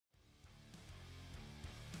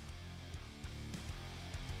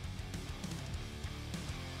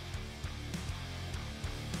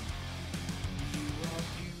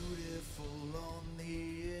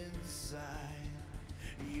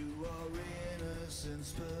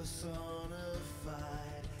demons personified,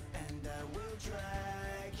 and I will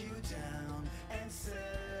drag you down and sell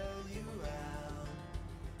you out.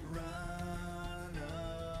 Run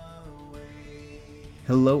away.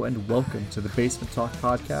 Hello and welcome to the Basement Talk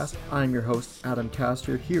podcast. I'm your host, Adam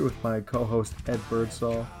Castor, here with my co-host, Ed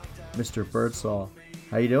Birdsall. Mr. Birdsall,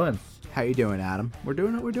 how you doing? How you doing, Adam? We're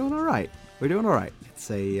doing all right. We're doing all right. It's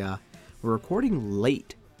we're recording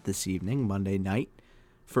late this evening, Monday night,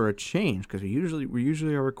 for a change, because we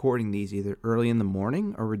usually are recording these either early in the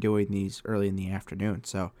morning or we're doing these early in the afternoon.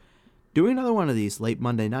 So, doing another one of these late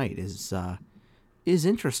Monday night is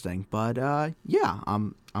interesting. But yeah,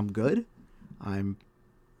 I'm good. I'm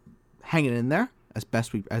hanging in there as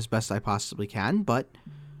best I possibly can. But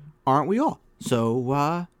aren't we all?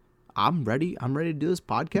 So I'm ready. I'm ready to do this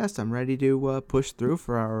podcast. I'm ready to push through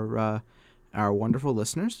for our wonderful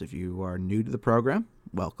listeners. If you are new to the program,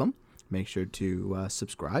 welcome. Make sure to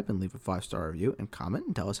subscribe and leave a 5-star review and comment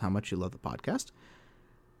and tell us how much you love the podcast.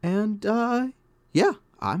 And yeah,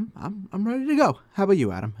 I'm ready to go. How about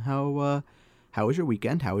you, Adam? How was your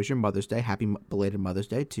weekend? How was your Mother's Day? Happy belated Mother's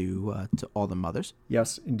Day to all the mothers.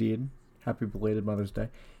 Yes, indeed. Happy belated Mother's Day.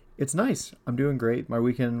 It's nice. I'm doing great. My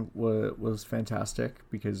weekend was fantastic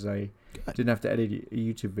because I didn't have to edit a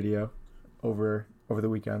YouTube video over the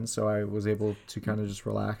weekend, so I was able to kind of just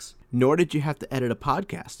relax. Nor did you have to edit a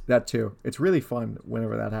podcast. That too. It's really fun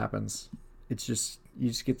whenever that happens. It's just, you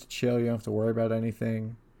just get to chill. You don't have to worry about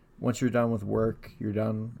anything. Once you're done with work, you're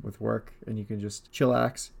done with work and you can just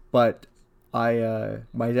chillax. But my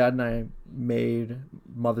dad and I made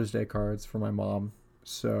Mother's Day cards for my mom.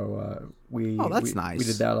 So nice. We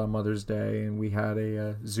did that on Mother's Day, and we had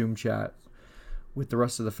a Zoom chat with the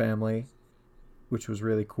rest of the family, which was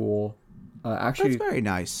really cool. Actually, that's very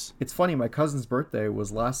nice. It's funny, my cousin's birthday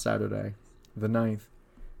was last Saturday, the 9th,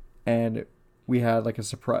 and we had like a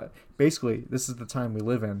surprise. Basically, this is the time we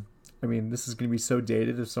live in. I mean, this is going to be so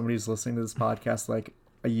dated if somebody's listening to this podcast like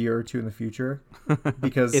a year or two in the future,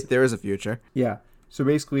 because if there is a future. Yeah. So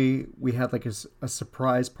basically, we had like a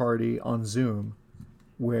surprise party on Zoom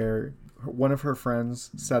where one of her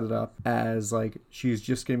friends set it up as like she's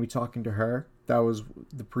just going to be talking to her. That was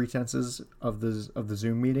the pretenses of the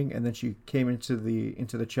Zoom meeting, and then she came into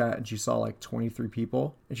the chat and she saw like 23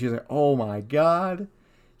 people, and she's like, "Oh my god,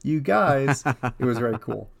 you guys!" It was very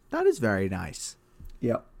cool. That is very nice.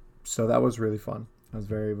 Yep. So that was really fun. That was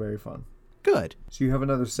very, very fun. Good. So you have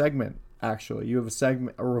another segment. Actually, you have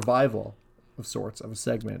a revival of sorts of a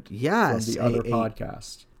segment. Yes, from the other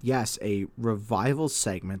podcast. Yes, a revival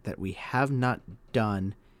segment that we have not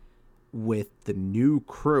done with the new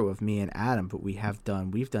crew of me and Adam, but we've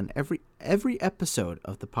done every episode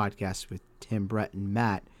of the podcast with Tim, Brett, and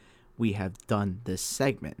Matt. We have done this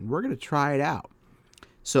segment, and we're going to try it out.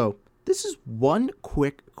 So this is one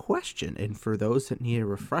quick question, and for those that need a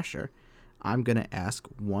refresher, I'm going to ask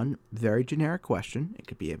one very generic question. It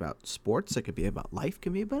could be about sports, it could be about life, it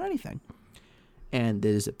could be about anything. And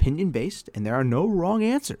it is opinion-based, and there are no wrong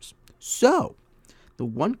answers. So, the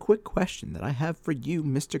one quick question that I have for you,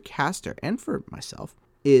 Mr. Castor, and for myself,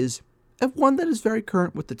 is one that is very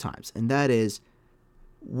current with the times, and that is,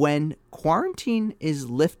 when quarantine is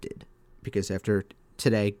lifted, because after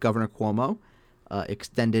today, Governor Cuomo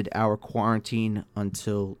extended our quarantine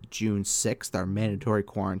until June 6th, our mandatory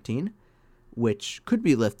quarantine, which could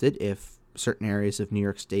be lifted if certain areas of New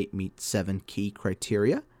York State meet 7 key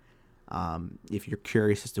criteria. If you're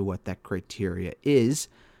curious as to what that criteria is,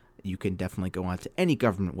 you can definitely go onto any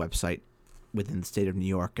government website within the state of New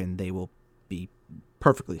York, and they will be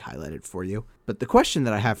perfectly highlighted for you. But the question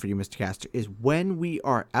that I have for you, Mr. Castor, is when we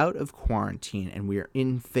are out of quarantine and we are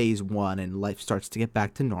in phase 1 and life starts to get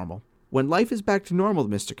back to normal, when life is back to normal,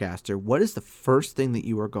 Mr. Castor, what is the first thing that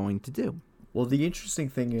you are going to do? Well, the interesting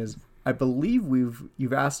thing is, I believe we've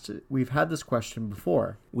had this question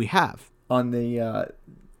before. We have. On the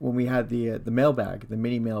when we had the mailbag, the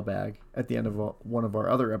mini mailbag at the end of one of our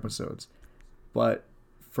other episodes. But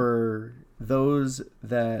for those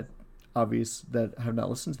that have not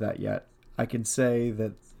listened to that yet, I can say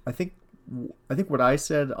that I think what I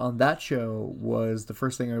said on that show was the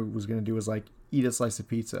first thing I was going to do was like eat a slice of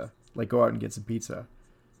pizza, like go out and get some pizza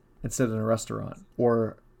and sit in a restaurant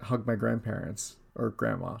or hug my grandparents or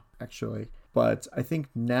grandma, actually. But I think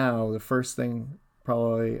now the first thing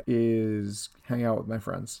probably is hang out with my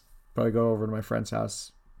friends. Probably go over to my friend's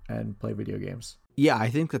house and play video games. Yeah, I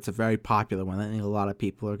think that's a very popular one. I think a lot of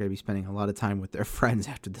people are going to be spending a lot of time with their friends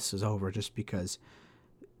after this is over, just because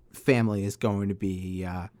family is going to be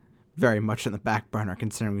very much on the back burner,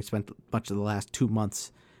 considering we spent much of the last 2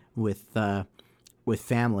 months with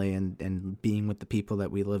family and being with the people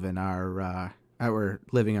that we live in our we're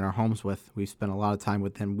living in our homes with. We've spent a lot of time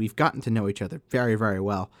with them. We've gotten to know each other very, very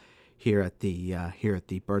well here at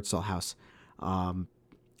the Birdsall house.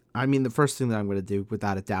 I mean, the first thing that I'm going to do,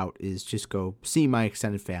 without a doubt, is just go see my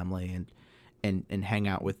extended family and hang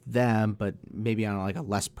out with them, but maybe on like a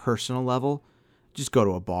less personal level. Just go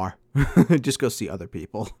to a bar. Just go see other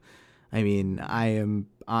people. I mean, I'm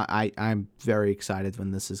very excited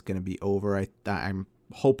when this is going to be over. I'm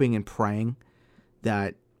hoping and praying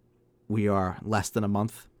that we are less than a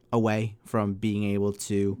month away from being able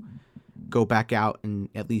to go back out and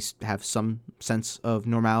at least have some sense of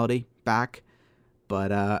normality back.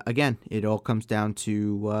 But again, it all comes down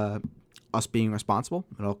to us being responsible.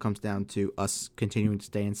 It all comes down to us continuing to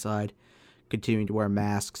stay inside, continuing to wear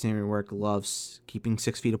masks, continuing to wear gloves, keeping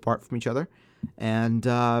 6 feet apart from each other, and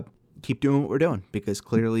keep doing what we're doing, because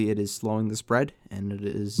clearly it is slowing the spread, and it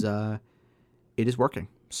is working.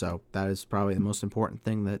 So that is probably the most important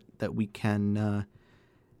thing that we can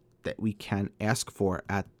ask for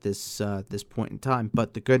at this point in time.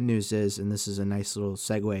 But the good news is, and this is a nice little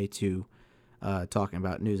segue to talking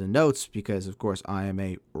about news and notes, because of course I am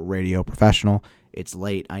a radio professional. It's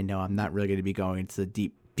late. I know I'm not really going to be going into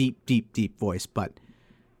the deep voice, but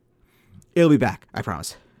it'll be back, I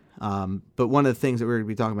promise. But one of the things that we're going to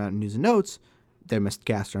be talking about in news and notes, there, Mr.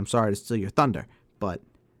 Caster, I'm sorry to steal your thunder, but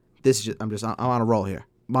this is I'm on a roll here.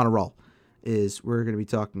 I'm on a roll. Is we're going to be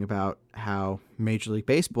talking about how Major League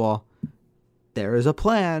Baseball, there is a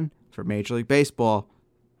plan for Major League Baseball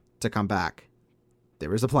to come back.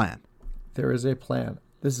 There is a plan. There is a plan.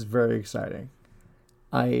 This is very exciting.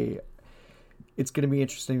 It's going to be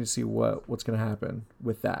interesting to see what's going to happen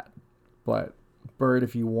with that. But Bird,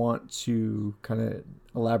 if you want to kind of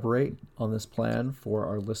elaborate on this plan for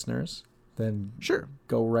our listeners, then sure,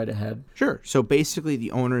 go right ahead. Sure. So basically,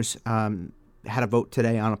 the owners had a vote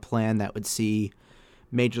today on a plan that would see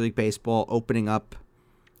Major League Baseball opening up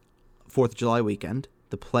 4th of July weekend.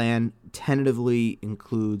 The plan tentatively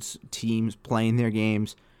includes teams playing their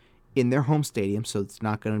games in their home stadium, so it's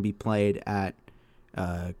not going to be played at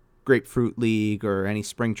Grapefruit League or any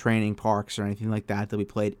spring training parks or anything like that. They'll be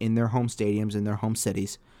played in their home stadiums, in their home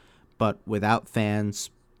cities, but without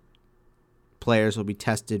fans. Players will be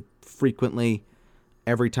tested frequently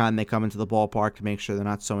every time they come into the ballpark to make sure they're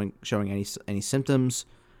not showing any symptoms,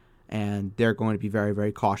 and they're going to be very,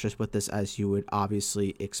 very cautious with this, as you would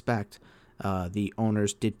obviously expect. The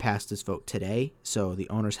owners did pass this vote today, so the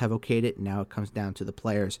owners have okayed it. Now it comes down to the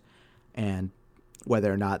players and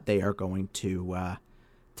whether or not they are going to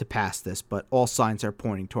pass this. But all signs are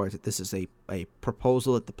pointing towards it. This is a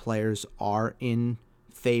proposal that the players are in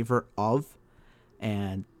favor of,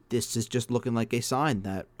 and this is just looking like a sign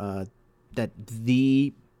that that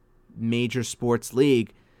the major sports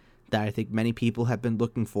league that I think many people have been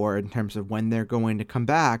looking for in terms of when they're going to come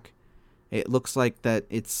back, it looks like that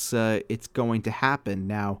it's going to happen.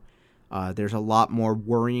 Now, there's a lot more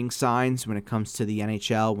worrying signs when it comes to the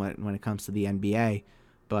NHL, when it comes to the NBA,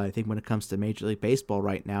 but I think when it comes to Major League Baseball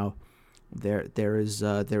right now, there is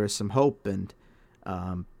some hope, and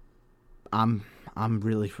I'm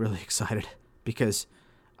really, really excited because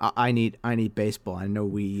I need baseball. I know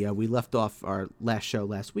we left off our last show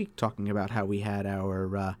last week talking about how we had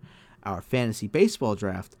our fantasy baseball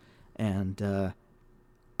draft, and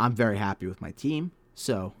I'm very happy with my team.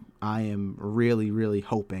 So I am really, really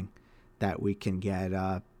hoping that we can get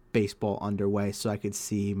baseball underway so I could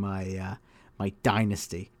see my my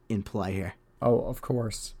dynasty in play here. Oh, of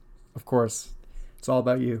course, it's all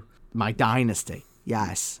about you. My dynasty,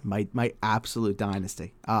 yes, my absolute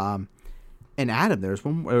dynasty. And Adam, there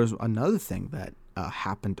was another thing that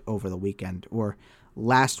happened over the weekend or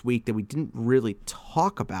last week that we didn't really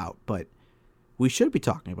talk about, but we should be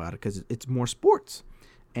talking about it because it's more sports.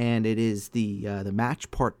 And it is the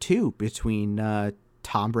match part 2 between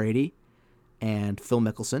Tom Brady and Phil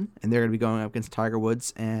Mickelson, and they're going to be going up against Tiger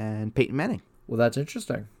Woods and Peyton Manning. Well, that's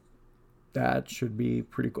interesting. That should be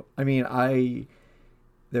pretty cool. I mean,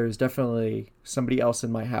 there's definitely somebody else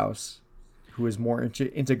in my house who is more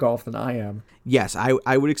into golf than I am. Yes,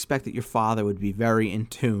 I would expect that your father would be very in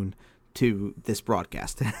tune to this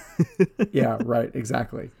broadcast. Yeah, right,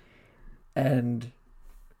 exactly.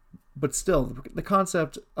 But still, the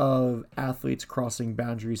concept of athletes crossing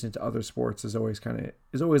boundaries into other sports is always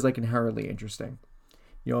like inherently interesting.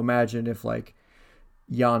 You know, imagine if like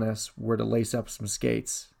Giannis were to lace up some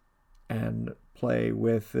skates and play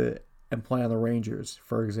on the Rangers,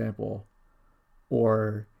 for example,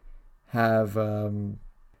 or have Ben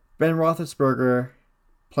Roethlisberger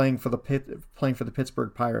playing for the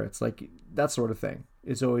Pittsburgh Pirates, like that sort of thing.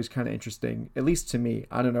 It's always kind of interesting, at least to me.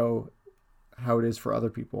 I don't know how it is for other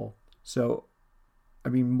people. So, I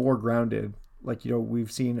mean, more grounded Like,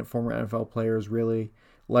 we've seen former NFL players really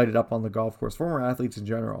light it up on the golf course. Former athletes in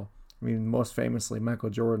general. I mean, most famously, Michael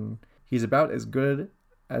Jordan. He's about as good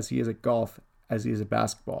as he is at golf as he is at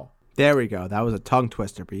basketball. There we go. That was a tongue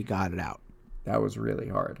twister, but you got it out. That was really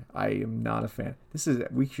hard. I am not a fan.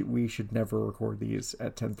 We should never record these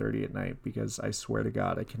at 10:30 at night because I swear to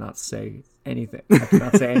God I cannot say anything. I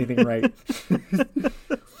cannot say anything right.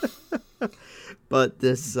 But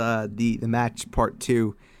this the match part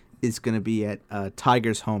 2 is going to be at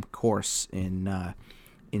Tiger's home course in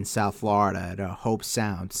South Florida at Hope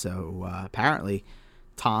Sound. So apparently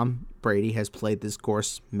Tom Brady has played this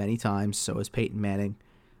course many times. So has Peyton Manning.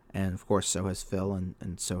 And, of course, so has Phil,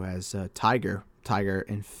 and so has Tiger. Tiger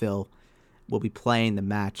and Phil will be playing the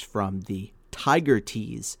match from the Tiger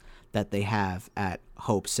tees that they have at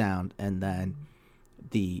Hope Sound. And then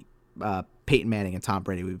the Peyton Manning and Tom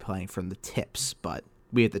Brady will be playing from the tips. But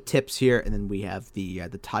we have the tips here, and then we have the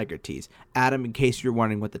Tiger tees. Adam, in case you're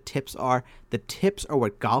wondering what the tips are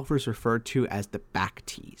what golfers refer to as the back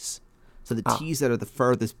tees. So the tees that are the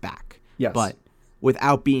furthest back. Yes. But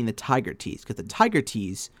without being the Tiger tees, because the Tiger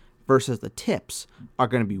tees versus the tips are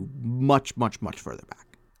going to be much, much, much further back.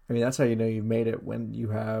 I mean, that's how you know you've made it, when you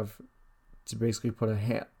have to basically put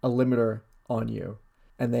a limiter on you,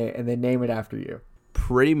 and they name it after you.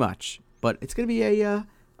 Pretty much, but it's going to be a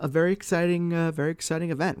very exciting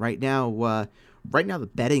event right now. Right now, the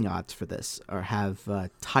betting odds for this have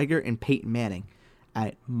Tiger and Peyton Manning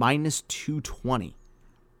at -220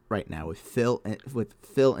 right now, with Phil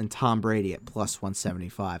and Tom Brady at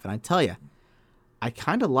 +175. And I tell you, I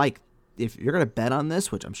kind of like, if you're going to bet on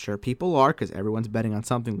this, which I'm sure people are, because everyone's betting on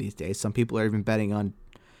something these days. Some people are even betting on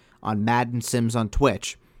Madden Sims on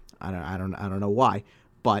Twitch. I don't know why,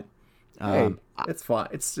 but hey, it's fun.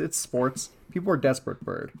 It's sports. People are desperate,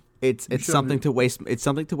 Bird. It's something to waste. It's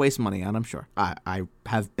something to waste money on. I'm sure. I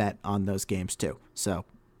have bet on those games too, so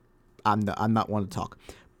I'm not one to talk.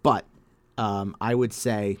 But I would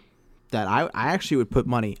say that I actually would put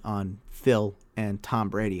money on Phil and Tom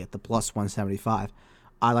Brady at the +175.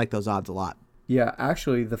 I like those odds a lot. Yeah,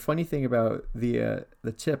 actually, the funny thing about the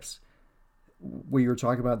tips, where you were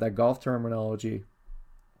talking about that golf terminology,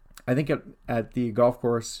 I think at the golf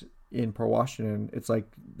course in Port Washington, it's like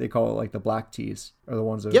they call it like the black tees are the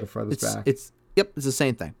ones that are the furthest back. It's the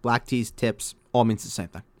same thing. Black tees, tips, all means the same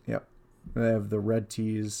thing. Yep. And they have the red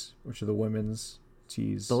tees, which are the women's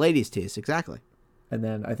tees. The ladies' tees, exactly. And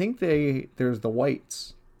then I think there's the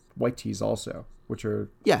white tees also, which are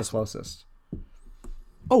the closest.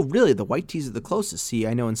 Oh, really? The white tees are the closest. See,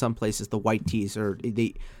 I know in some places the white tees are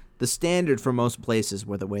the standard for most places,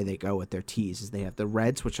 where the way they go with their tees is they have the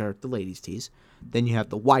reds, which are the ladies' tees. Then you have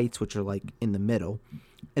the whites, which are like in the middle,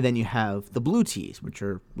 and then you have the blue tees,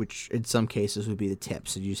 which in some cases would be the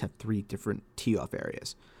tips. So you just have 3 different tee off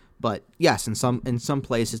areas. But yes, in some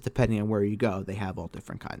places, depending on where you go, they have all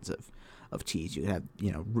different kinds of tees. You have,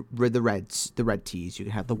 the red tees. You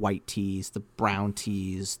can have the white tees, the brown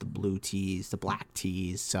tees, the blue tees, the black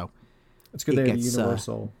tees. So it's good they have a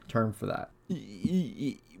universal term for that.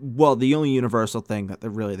 Well, the only universal thing that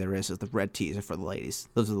there is the red tees are for the ladies.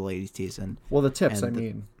 Those are the ladies' tees, the tips.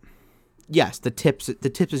 Yes, the tips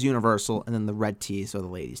is universal, and then the red tees are the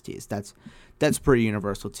ladies' tees. That's pretty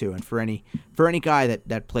universal too. And for any guy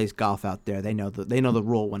that plays golf out there, they know the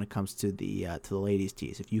rule when it comes to the ladies'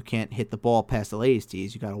 tees. If you can't hit the ball past the ladies'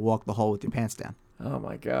 tees, you got to walk the hole with your pants down. Oh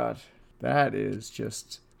my God, that is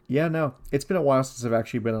just it's been a while since I've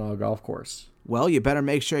actually been on a golf course. Well, you better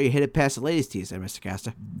make sure you hit it past the ladies' tees there, Mr.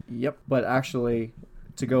 Castor. Yep, but actually,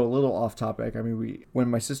 to go a little off topic, I mean, when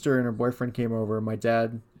my sister and her boyfriend came over, my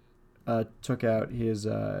dad took out his,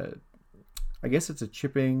 I guess it's a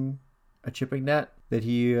chipping net that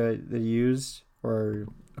he used, or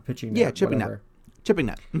a pitching net. Yeah, chipping net. Chipping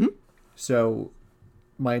net. Mm-hmm. So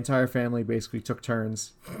my entire family basically took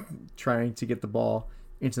turns trying to get the ball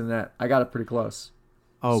into the net. I got it pretty close.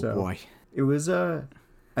 Oh, boy. It was, I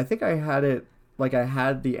think I had it, like I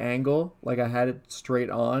had the angle, like I had it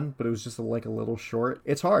straight on, but it was just like a little short.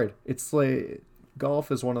 It's hard. It's like,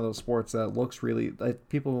 golf is one of those sports that looks really, like,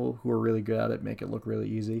 people who are really good at it make it look really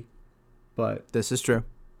easy. But this is true.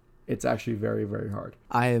 It's actually very, very hard.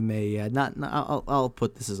 I am I'll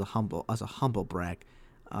put this as a humble brag.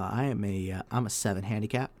 I'm a 7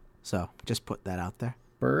 handicap, so just put that out there.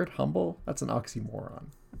 Bird, humble? That's an oxymoron.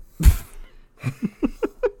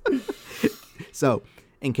 So,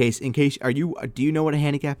 in case, do you know what a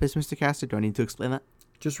handicap is, Mr. Castor? Do I need to explain that?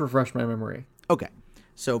 Just refresh my memory. Okay.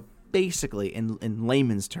 So, basically, in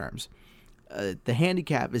layman's terms, the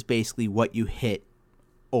handicap is basically what you hit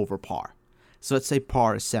over par. So, let's say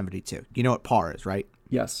par is 72. You know what par is, right?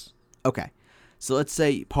 Yes. Okay. So let's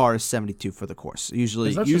say par is 72 for the course. Usually,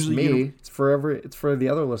 It's not just me. It's for the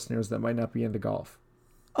other listeners that might not be into golf.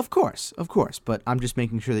 Of course. But I'm just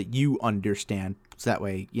making sure that you understand. So that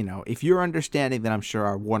way, if you're understanding, then I'm sure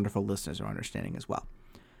our wonderful listeners are understanding as well.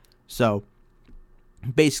 So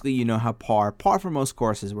basically, you know how par for most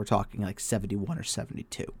courses, we're talking like 71 or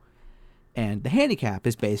 72. And the handicap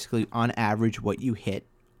is basically on average what you hit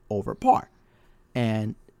over par.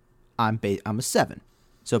 And I'm a 7.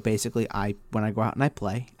 So basically, when I go out and I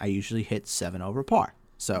play, I usually hit 7 over par.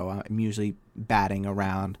 So I'm usually batting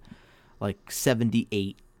around like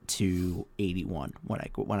 78 to 81 when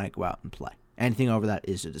I go out and play. Anything over that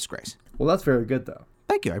is a disgrace. Well, that's very good though.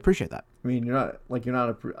 Thank you. I appreciate that. I mean,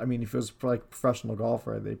 if it was like a professional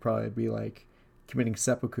golfer, they'd probably be like committing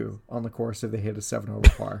seppuku on the course if they hit a 7 over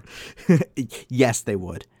par. Yes, they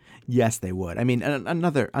would. I mean,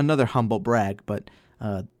 another humble brag, but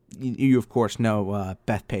you of course know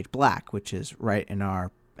Bethpage Black, which is right in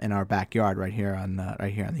our backyard, right here on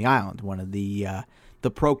the island. One of the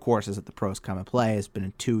pro courses that the pros come and play. Has been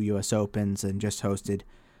in 2 U.S. Opens and just hosted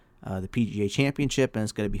the PGA Championship, and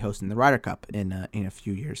it's going to be hosting the Ryder Cup in a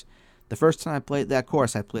few years. The first time I played that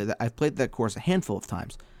course, I've played that course a handful of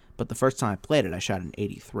times, but the first time I played it, I shot an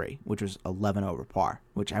 83, which was 11 over par,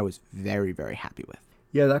 which I was very, very happy with.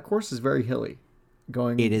 Yeah, that course is very hilly.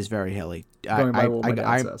 It is very hilly. Going by what my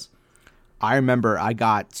dad says. I remember I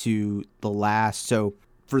got to the last. So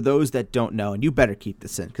for those that don't know, and you better keep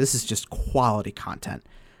this in because this is just quality content.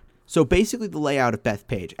 So basically, the layout of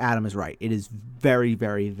Bethpage, Adam is right. It is very,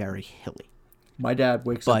 very, very hilly. My dad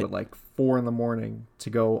wakes up at like 4 a.m. to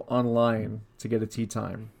go online to get a tee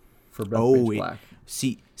time for Bethpage Black.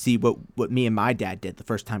 See what me and my dad did the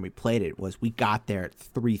first time we played it was we got there at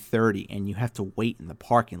 3:30, and you have to wait in the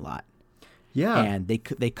parking lot. Yeah. And they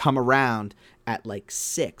come around at like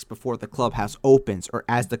 6 before the clubhouse opens, or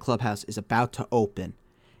as the clubhouse is about to open,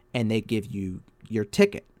 and they give you your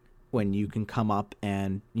ticket when you can come up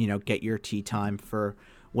and get your tee time for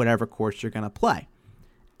whatever course you're gonna play.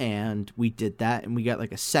 And we did that, and we got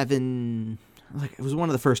like a 7. Like it was one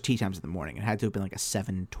of the first tee times in the morning. It had to have been like a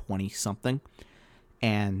 7:20 something,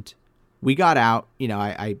 and we got out.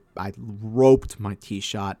 I roped my tee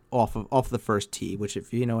shot off the first tee. Which,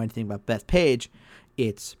 if you know anything about Bethpage,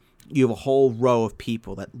 it's you have a whole row of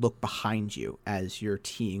people that look behind you as you're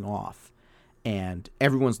teeing off, and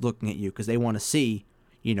everyone's looking at you because they want to see,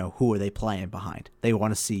 who are they playing behind. They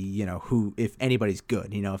want to see, who, if anybody's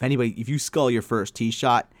good. If you scull your first tee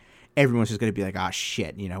shot, everyone's just going to be like, ah,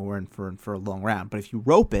 shit, we're in for a long round. But if you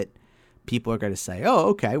rope it, people are going to say, oh,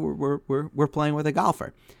 okay, we're playing with a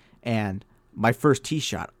golfer. And my first tee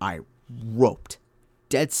shot, I roped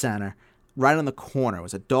dead center, right on the corner. It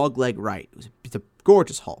was a dog leg right. It's a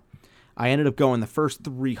gorgeous hole. I ended up going the first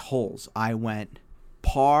 3 holes. I went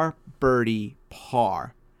par, birdie,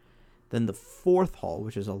 par. Then the 4th hole,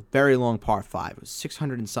 which is a very long par 5, it was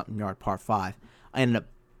 600 and something yard par 5. I ended up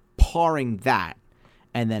parring that,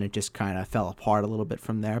 and then it just kind of fell apart a little bit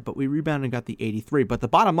from there. But we rebounded and got the 83. But the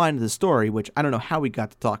bottom line of the story, which I don't know how we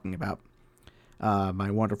got to talking about my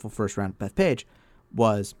wonderful first round at Bethpage,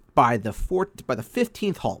 was by the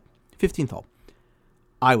 15th hole,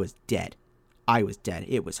 I was dead.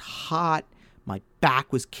 It was hot. My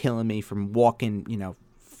back was killing me from walking,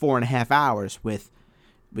 4.5 hours with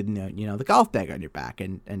the golf bag on your back.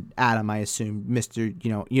 And Adam, I assume, Mr.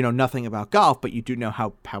 You know nothing about golf, but you do know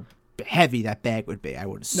how heavy that bag would be. I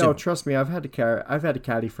would assume. No, trust me, I've had to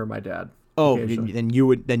caddy for my dad. Oh, then you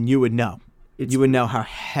would know. You would know how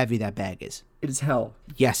heavy that bag is. It is hell.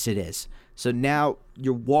 Yes, it is. So now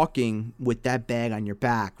you're walking with that bag on your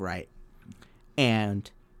back, right?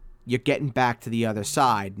 And you're getting back to the other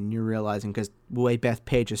side, and you're realizing, because the way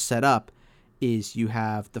Bethpage is set up is you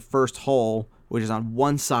have the first hole, which is on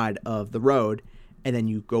one side of the road, and then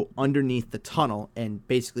you go underneath the tunnel, and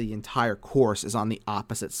basically the entire course is on the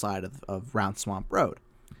opposite side of Round Swamp Road.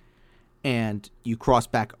 And you cross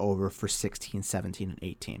back over for 16, 17, and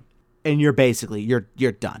 18. And you're basically,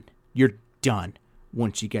 you're done. You're done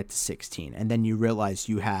once you get to 16. And then you realize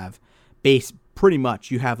you have pretty much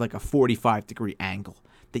you have like a 45-degree angle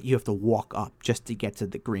that you have to walk up just to get to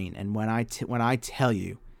the green. And when I tell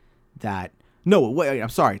you that, no, wait, I'm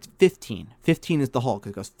sorry, it's 15. 15 is the hole,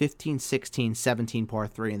 because it goes 15, 16, 17 par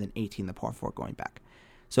 3, and then 18 the par 4 going back.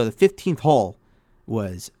 So the 15th hole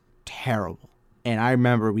was terrible. And I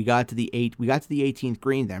remember we got to the 18th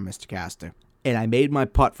green there, Mr. Castor, and I made my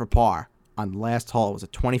putt for par on the last hole. It was a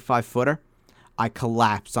 25-footer. I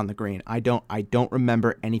collapsed on the green. I don't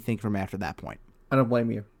remember anything from after that point. I don't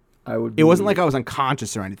blame you. It wasn't like I was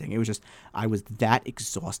unconscious or anything. It was just I was that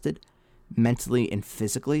exhausted mentally and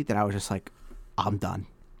physically that I was just like, I'm done.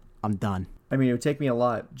 I mean, it would take me a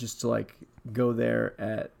lot just to like go there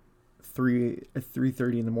at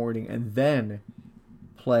 3:30 in the morning and then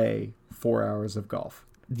play 4 hours of golf.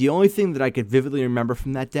 The only thing that I could vividly remember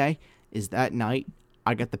from that day is that night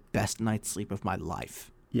I got the best night's sleep of my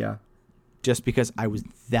life. Yeah. Just because I was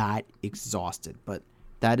that exhausted. But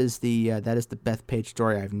that is the Bethpage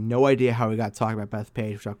story. I have no idea how we got talking about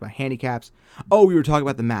Bethpage. We talked about handicaps. Oh, we were talking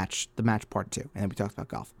about the match part 2, and then we talked about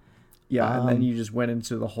golf. Yeah, and then you just went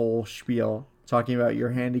into the whole spiel talking about your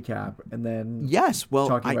handicap, and then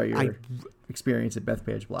talking about your experience at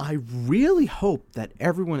Bethpage Black. I really hope that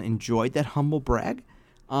everyone enjoyed that humble brag.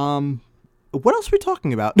 What else are we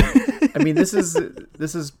talking about? I mean, this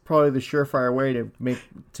is probably the surefire way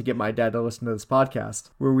to get my dad to listen to this podcast,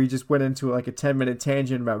 where we just went into like a 10-minute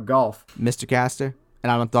tangent about golf. Mr. Caster,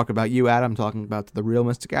 and I'm not talking about you, Adam. I'm talking about the real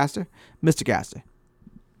Mr. Caster. Mr. Caster,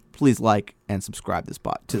 please like and subscribe to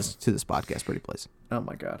this podcast, pretty please. Oh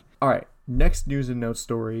my God! All right, next news and notes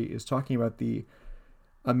story is talking about the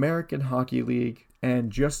American Hockey League,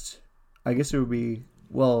 and I guess it would be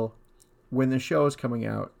when the show is coming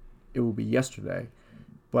out, it will be yesterday.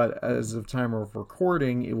 But as of time of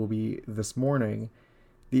recording, it will be this morning.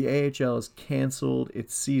 The AHL has canceled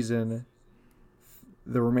its season,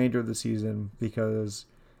 the remainder of the season, because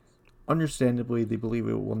understandably they believe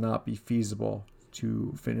it will not be feasible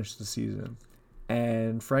to finish the season.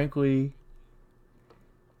 And frankly,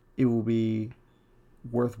 it will be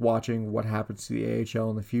worth watching what happens to the AHL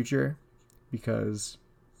in the future, because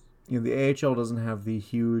the AHL doesn't have the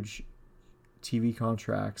huge TV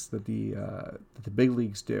contracts that the big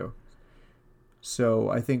leagues do. So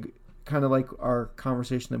I think, kind of like our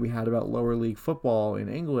conversation that we had about lower league football in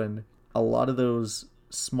England, a lot of those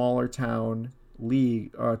smaller town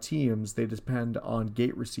league teams, they depend on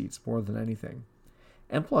gate receipts more than anything.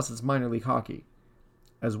 And plus, it's minor league hockey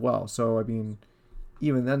as well. So I mean,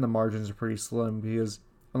 even then the margins are pretty slim, because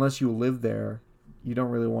unless you live there, you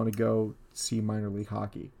don't really want to go see minor league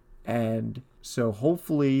hockey. And so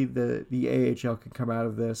hopefully the AHL can come out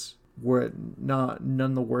of this where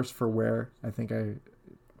none the worse for wear. I think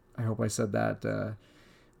I hope I said that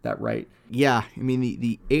right. Yeah, I mean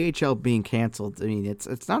the AHL being canceled, I mean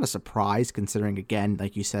it's not a surprise, considering, again,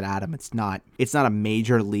 like you said, Adam, it's not a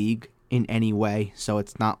major league in any way. So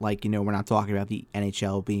it's not like, we're not talking about the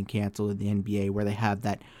NHL being canceled, or the NBA, where they have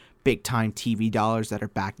that big time TV dollars that are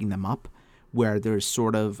backing them up, where there's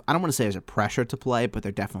sort of, I don't want to say there's a pressure to play, but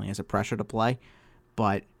there definitely is a pressure to play.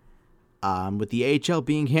 But with the AHL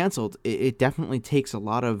being canceled, it definitely takes a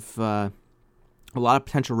lot of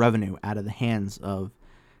potential revenue out of the hands of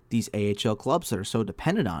these AHL clubs that are so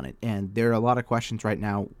dependent on it. And there are a lot of questions right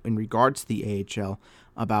now in regards to the AHL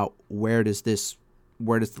about where does the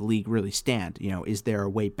league really stand? Is there a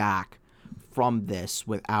way back from this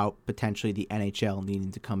without potentially the NHL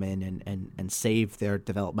needing to come in and save their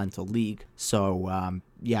developmental league? So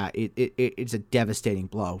it's a devastating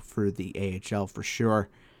blow for the AHL for sure.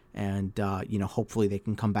 And hopefully they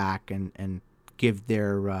can come back and give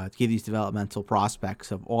these developmental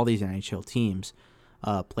prospects of all these NHL teams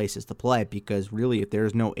places to play, because really, if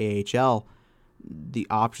there's no AHL, the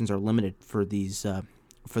options are limited for these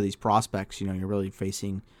prospects. You're really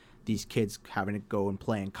facing these kids having to go and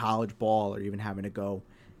play in college ball, or even having to go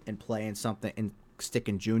and play in something and stick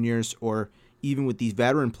in juniors, or even with these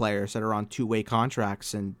veteran players that are on two-way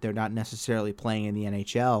contracts and they're not necessarily playing in the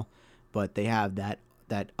NHL, but they have that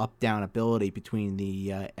up-down ability between the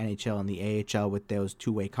NHL and the AHL with those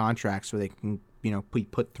two-way contracts, where they can be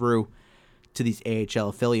put through to these AHL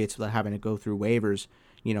affiliates without having to go through waivers.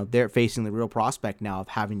 They're facing the real prospect now of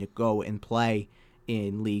having to go and play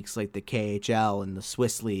in leagues like the KHL and the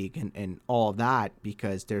Swiss League and all of that,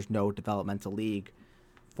 because there's no developmental league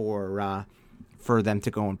for them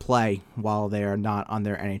to go and play while they're not on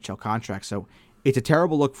their NHL contract. So it's a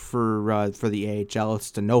terrible look for the AHL.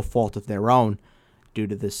 It's to no fault of their own due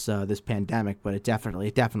to this pandemic, but it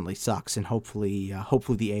definitely sucks. And hopefully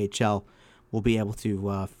the AHL will be able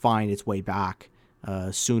to find its way back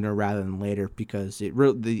sooner rather than later, because the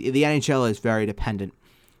NHL is very dependent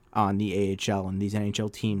on the AHL, and these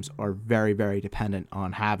NHL teams are very, very dependent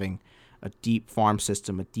on having a deep farm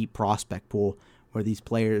system, a deep prospect pool, where these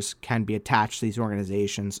players can be attached to these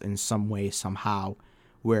organizations in some way, somehow,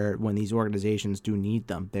 where when these organizations do need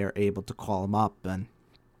them, they're able to call them up. And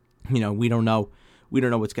we don't know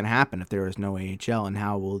what's going to happen if there is no AHL, and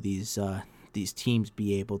how will these teams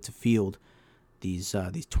be able to field these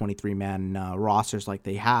 23-man rosters like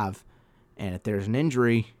they have. And if there's an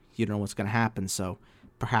injury, you don't know what's going to happen. So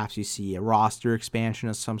perhaps you see a roster expansion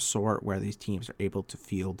of some sort, where these teams are able to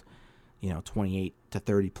field 28 to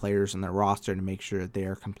 30 players in their roster to make sure that they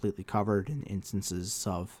are completely covered in instances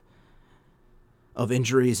of of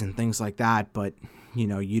injuries and things like that. But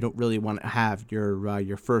you don't really want to have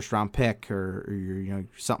your first round pick or your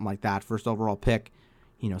something like that, first overall pick,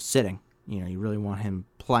 sitting. You really want him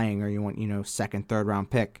playing, or you want second, third round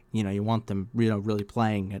pick. You want them really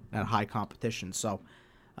playing at high competition. So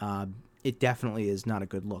it definitely is not a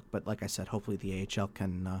good look. But like I said, hopefully the AHL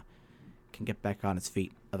can get back on its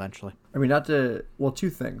feet eventually. I mean, two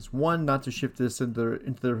things. One, not to shift this into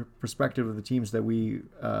the perspective of the teams that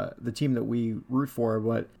the team that we root for,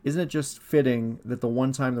 but isn't it just fitting that the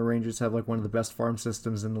one time the Rangers have like one of the best farm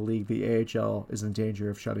systems in the league, the AHL is in danger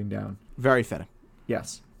of shutting down? Very fitting.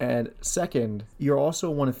 Yes. And second, you also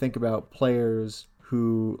want to think about players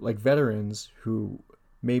who, like veterans, who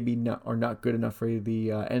maybe are not good enough for the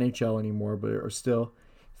NHL anymore, but are still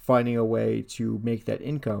finding a way to make that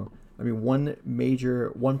income. I mean,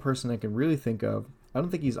 one person I can really think of, I don't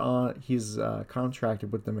think he's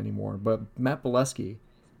contracted with them anymore, but Matt Bolesky,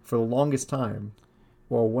 for the longest time,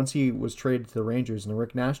 well, once he was traded to the Rangers in the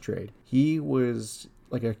Rick Nash trade, he was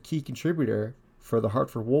like a key contributor for the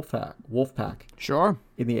Hartford Wolfpack. Sure.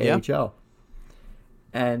 In the AHL.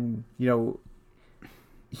 And,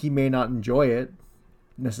 he may not enjoy it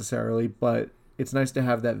necessarily, but it's nice to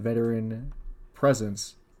have that veteran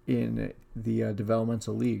presence in the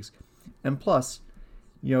developmental leagues. And plus,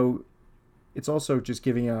 it's also just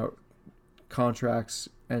giving out contracts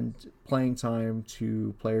and playing time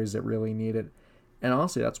to players that really need it. And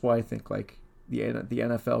honestly, that's why I think like the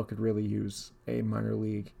NFL could really use a minor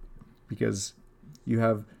league, because you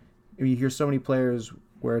hear so many players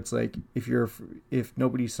where it's like if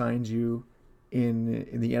nobody signs you in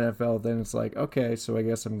the NFL, then it's like, okay, so I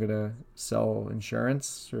guess I'm gonna sell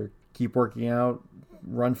insurance or keep working out,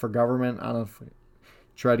 run for government. I don't know,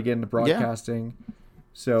 try to get into broadcasting. Yeah.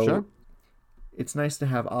 So sure. It's nice to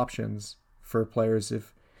have options for players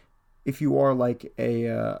if you are like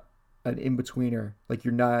an in-betweener, like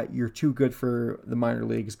you're too good for the minor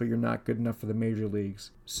leagues, but you're not good enough for the major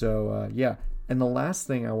leagues. So yeah. And the last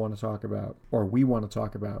thing I want to talk about, or we want to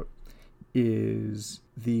talk about, is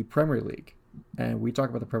the Premier League. And we talk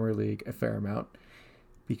about the Premier League a fair amount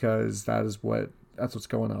because that's what's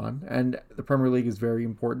going on. And the Premier League is very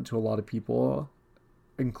important to a lot of people,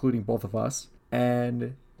 including both of us.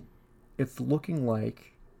 And it's looking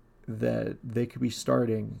like that they could be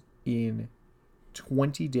starting in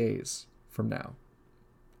 20 days from now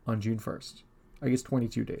on June 1st. I guess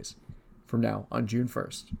 22 days from now on June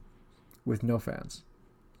 1st. With no fans.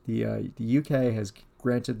 The UK has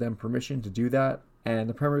granted them permission to do that, and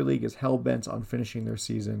the Premier League is hell-bent on finishing their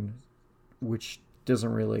season, which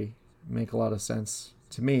doesn't really make a lot of sense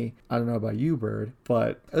to me. I don't know about you, Bird,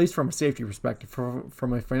 but at least from a safety perspective,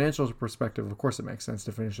 from a financial perspective, of course it makes sense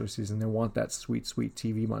to finish their season. They want that sweet, sweet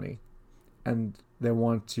TV money, and they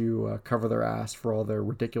want to cover their ass for all their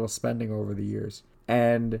ridiculous spending over the years.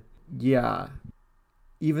 And yeah,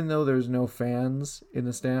 even though there's no fans in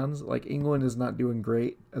the stands, like England is not doing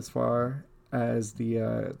great as far as the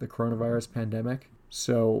coronavirus pandemic.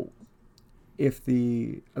 So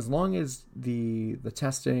as long as the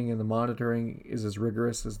testing and the monitoring is as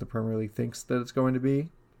rigorous as the Premier League thinks that it's going to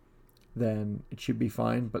be, then it should be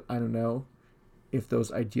fine. But I don't know if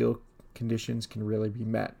those ideal conditions can really be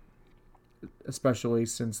met, especially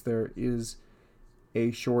since there is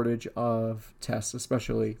a shortage of tests,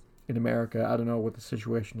 especially in America. I don't know what the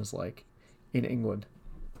situation is like in England.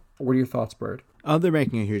 What are your thoughts, Bird? They're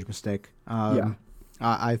making a huge mistake. Yeah.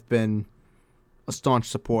 I've been a staunch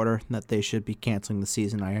supporter that they should be canceling the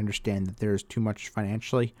season. I understand that there's too much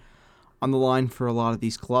financially on the line for a lot of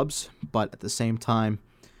these clubs, but at the same time,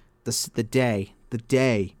 the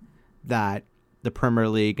day that the Premier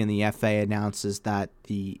League and the FA announces that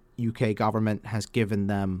the UK government has given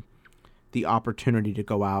them the opportunity to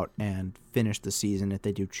go out and finish the season if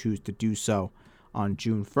they do choose to do so on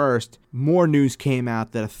June 1st, more news came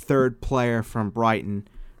out that a third player from Brighton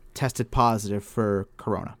tested positive for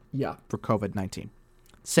corona. Yeah. For COVID-19.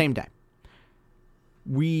 Same day.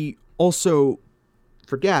 We also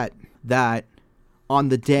forget that on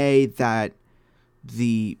the day that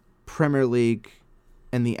the Premier League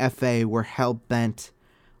and the FA were hell-bent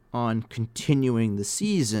on continuing the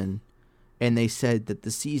season, and they said that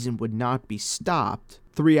the season would not be stopped,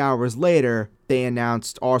 3 hours later,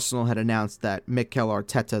 Arsenal had announced that Mikel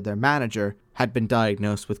Arteta, their manager, had been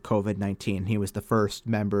diagnosed with COVID-19. He was the first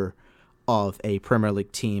member of a Premier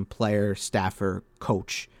League team, player, staffer,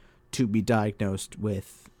 coach, to be diagnosed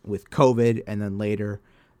with COVID, and then later,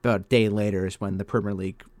 about a day later, is when the Premier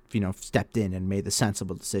League, stepped in and made the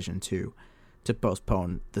sensible decision to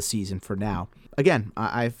postpone the season for now. Again,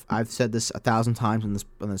 I've said this 1,000 times on this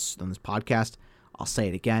podcast. I'll say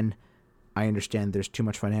it again. I understand there's too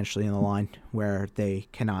much financially on the line where they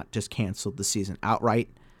cannot just cancel the season outright.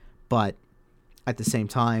 But at the same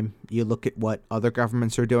time, you look at what other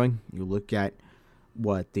governments are doing. You look at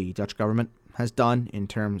what the Dutch government has done in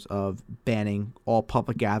terms of banning all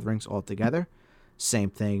public gatherings altogether. Same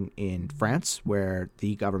thing in France, where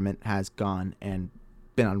the government has gone and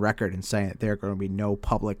been on record in saying that there are going to be no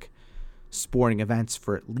public sporting events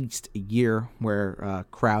for at least a year, where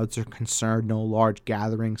crowds are concerned, no large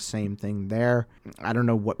gatherings. Same thing there. I don't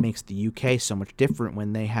know what makes the UK so much different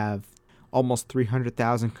when they have almost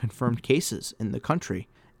 300,000 confirmed cases in the country,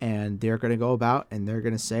 and they're going to go about and they're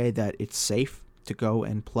going to say that it's safe to go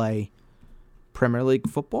and play Premier League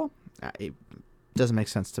football. It doesn't make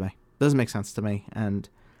sense to me. And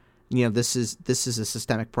this is a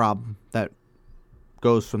systemic problem that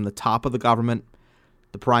goes from the top of the government,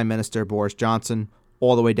 the Prime Minister Boris Johnson,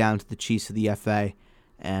 all the way down to the chiefs of the FA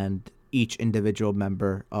and each individual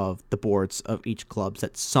member of the boards of each club,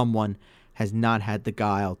 that someone has not had the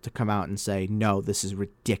guile to come out and say, no, this is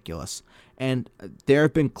ridiculous. And there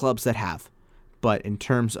have been clubs that have. But in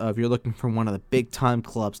terms of, you're looking for one of the big-time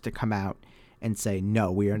clubs to come out and say,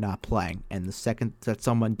 no, we are not playing. And the second that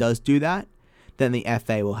someone does do that, then the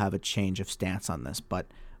FA will have a change of stance on this. But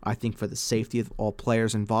I think for the safety of all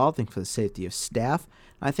players involved, I think for the safety of staff,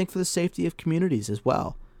 I think for the safety of communities as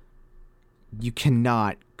well, you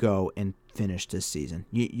cannot go and finish this season.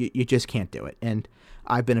 You just can't do it. And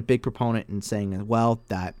I've been a big proponent in saying as well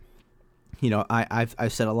that,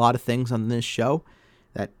 I've said a lot of things on this show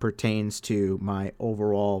that pertains to my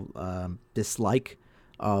overall dislike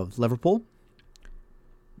of Liverpool.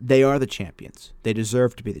 They are the champions. They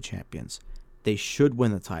deserve to be the champions. They should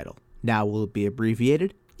win the title. Now, will it be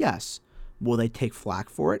abbreviated? Yes. Will they take flack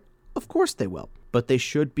for it? Of course they will. But they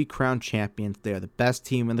should be crowned champions. They are the best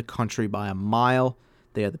team in the country by a mile.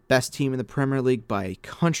 They are the best team in the Premier League by a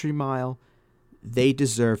country mile. They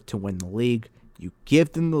deserve to win the league. You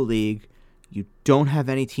give them the league. You don't have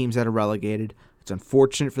any teams that are relegated. It's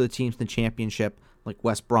unfortunate for the teams in the championship, like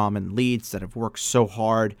West Brom and Leeds, that have worked so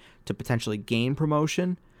hard to potentially gain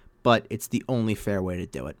promotion, but it's the only fair way to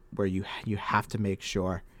do it, where you have to make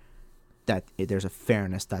sure that there's a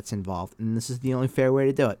fairness that's involved, and this is the only fair way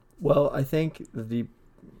to do it. Well, I think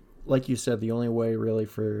like you said, the only way really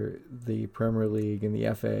for the Premier League and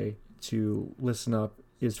the FA to listen up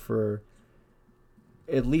is for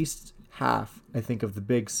at least half, I think, of the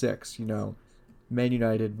big six, Man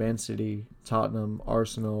United, Man City, Tottenham,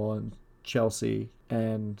 Arsenal, and Chelsea,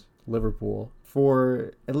 and Liverpool.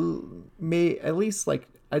 For at least, like,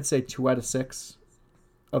 I'd say 2 out of 6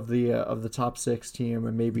 of the top 6 team,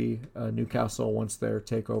 and maybe Newcastle, once their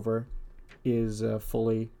takeover is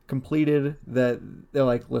fully completed, that they're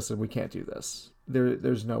like, listen, we can't do this.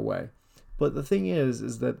 There's no way. But the thing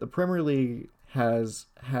is that the Premier League has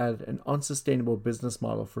had an unsustainable business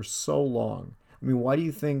model for so long. I mean, why do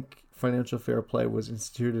you think financial fair play was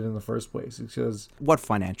instituted in the first place? Because what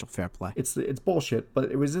financial fair play? It's bullshit, but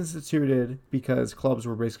it was instituted because clubs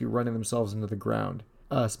were basically running themselves into the ground,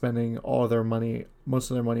 spending most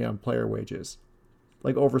of their money on player wages,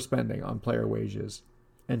 like overspending on player wages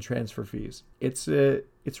and transfer fees. It's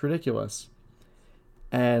ridiculous,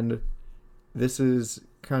 and this is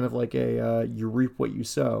kind of like a you reap what you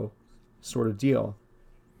sow sort of deal,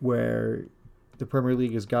 where the Premier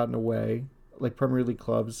League has gotten away, like Premier League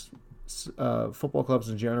clubs, football clubs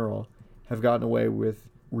in general, have gotten away with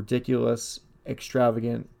ridiculous,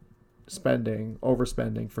 extravagant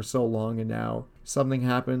overspending for so long, and now something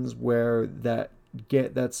happens where that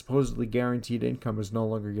supposedly guaranteed income is no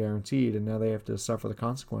longer guaranteed, and now they have to suffer the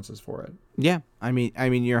consequences for it. Yeah, I mean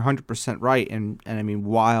you're 100% right, and I mean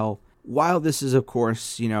while this is of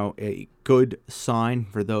course a good sign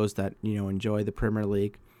for those that enjoy the Premier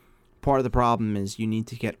League, part of the problem is you need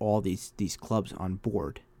to get all these clubs on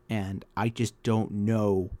board, and I just don't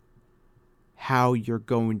know how you're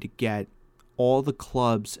going to get all the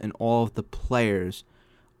clubs and all of the players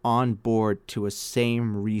on board to a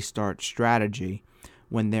same restart strategy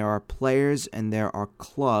when there are players and there are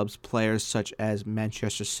clubs, players such as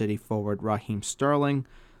Manchester City forward Raheem Sterling,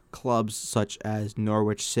 clubs such as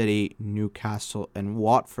Norwich City, Newcastle, and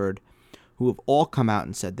Watford, who have all come out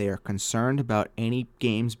and said they are concerned about any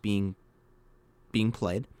games being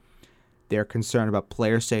played. They're concerned about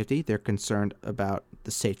player safety. They're concerned about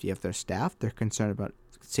the safety of their staff. They're concerned about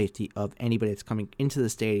safety of anybody that's coming into the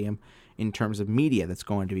stadium in terms of media that's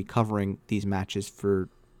going to be covering these matches for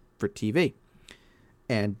TV.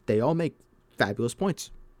 And they all make fabulous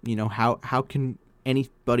points. How can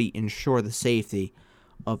anybody ensure the safety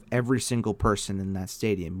of every single person in that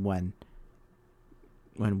stadium when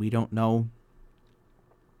we don't know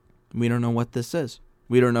what this is?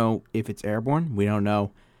 We don't know if it's airborne. We don't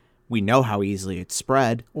know. We know how easily it's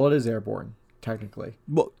spread. Well, it is airborne, technically.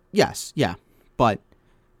 Well, yes, yeah. But,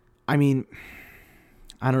 I mean,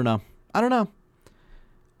 I don't know.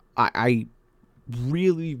 I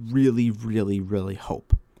really, really, really, really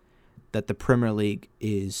hope that the Premier League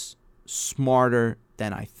is smarter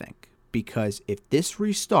than I think. Because if this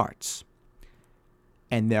restarts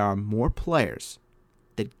and there are more players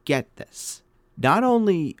that get this, not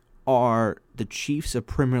only are the chiefs of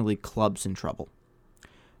Premier League clubs in trouble,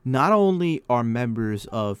 not only are members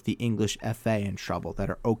of the English FA in trouble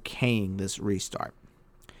that are okaying this restart,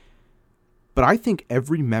 but I think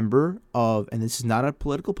every member of, and this is not a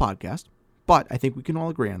political podcast, but I think we can all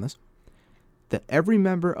agree on this, that every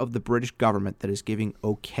member of the British government that is giving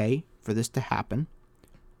okay for this to happen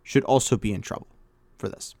should also be in trouble for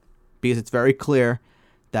this. Because it's very clear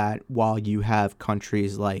that while you have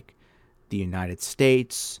countries like the United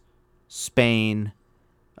States, Spain,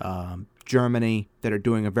 Germany that are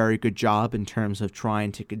doing a very good job in terms of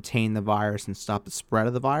trying to contain the virus and stop the spread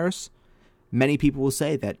of the virus, many people will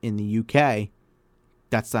say that in the UK,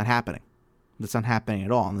 that's not happening. That's not happening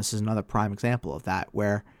at all. And this is another prime example of that,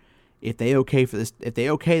 where if they okay this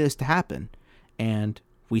to happen, and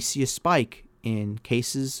we see a spike in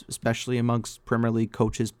cases, especially amongst Premier League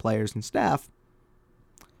coaches, players, and staff,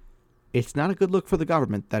 it's not a good look for the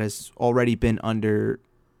government that has already been under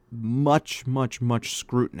much, much, much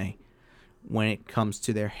scrutiny when it comes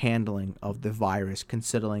to their handling of the virus,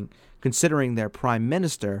 considering their prime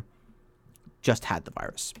minister just had the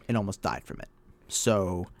virus and almost died from it.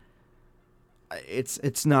 So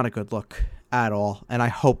it's not a good look at all. And I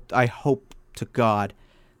hope to God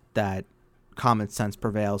that common sense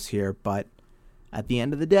prevails here. But at the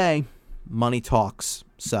end of the day, money talks.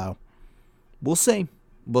 So we'll see.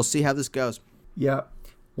 We'll see how this goes. Yeah.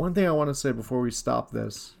 One thing I want to say before we stop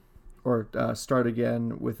this, or start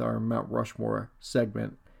again with our Mount Rushmore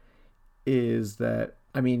segment, is that,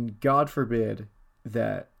 I mean, God forbid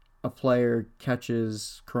that a player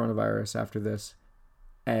catches coronavirus after this,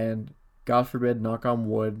 and God forbid, knock on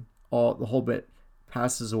wood, the whole bit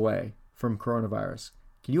passes away from coronavirus.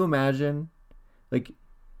 Can you imagine? Like,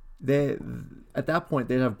 at that point,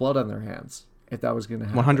 they'd have blood on their hands if that was going to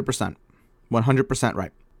happen. 100%. 100%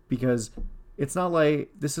 right. Because it's not like,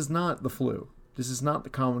 this is not the flu. This is not the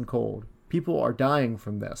common cold. People are dying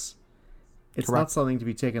from this. It's Correct. not something to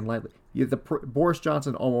be taken lightly. Boris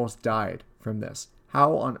Johnson almost died from this.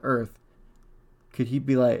 How on earth could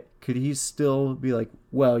he still be like,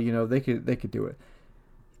 well, they could do it?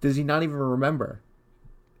 Does he not even remember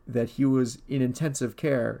that he was in intensive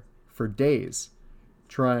care for days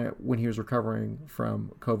when he was recovering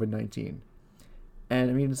from COVID-19? And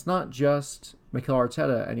I mean, it's not just Mikel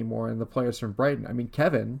Arteta anymore and the players from Brighton. I mean,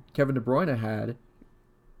 Kevin De Bruyne had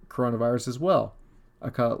coronavirus as well, a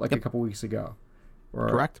couple weeks ago.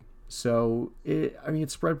 Correct. So it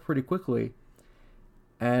spread pretty quickly,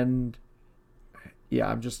 and yeah,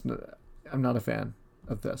 I'm not a fan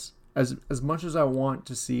of this. As much as I want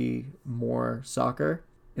to see more soccer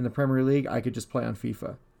in the Premier League, I could just play on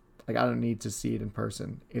FIFA. Like, I don't need to see it in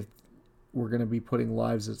person if we're going to be putting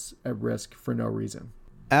lives at risk for no reason.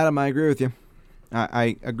 Adam, I agree with you.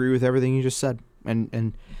 I agree with everything you just said.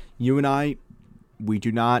 And you and I, we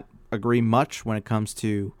do not agree much when it comes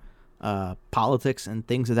to politics and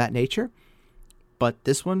things of that nature. But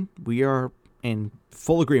this one, we are in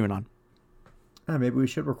full agreement on. Maybe we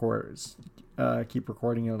should keep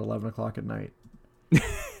recording at 11 o'clock at night.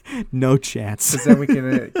 No chance. Because then we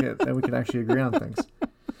can actually agree on things.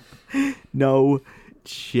 No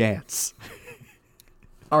chance.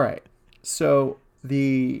 All right. So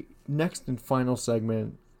the next and final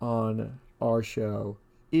segment on our show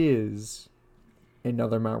is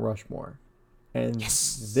another Mount Rushmore. And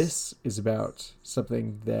This is about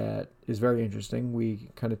something that is very interesting. We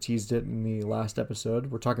kind of teased it in the last episode.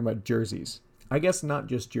 We're talking about jerseys. I guess not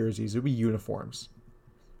just jerseys. It would be uniforms.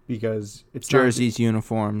 Because it's jerseys,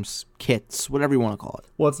 uniforms, kits, whatever you want to call it.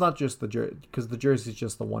 Well, it's not just the jersey, because the jersey is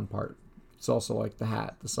just the one part. It's also like the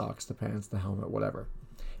hat, the socks, the pants, the helmet, whatever.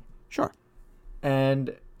 Sure.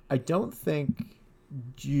 And I don't think...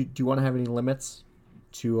 Do you want to have any limits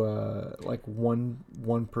to like one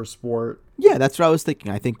per sport? Yeah, that's what I was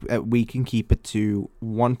thinking. I think we can keep it to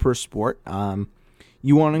one per sport.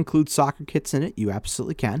 You want to include soccer kits in it? You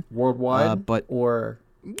absolutely can. Worldwide? Or...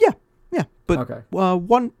 Yeah. But okay.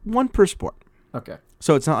 One per sport. Okay.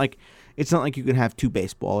 So it's not like you can have two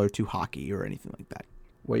baseball or two hockey or anything like that.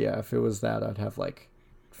 Well, yeah, if it was that, I'd have like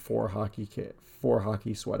four hockey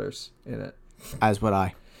sweaters in it. As would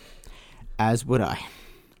I.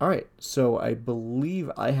 All right. So I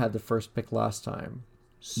believe I had the first pick last time,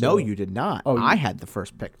 No, you did not. Oh, I had the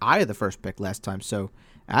first pick. I had the first pick last time. So,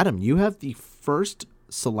 Adam, you have the first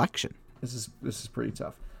selection. This is pretty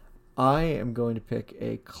tough. I am going to pick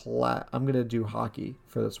I'm going to do hockey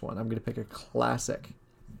for this one. I'm going to pick a classic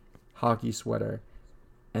hockey sweater,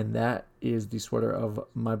 and that is the sweater of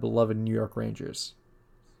my beloved New York Rangers.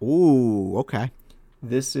 Ooh, okay.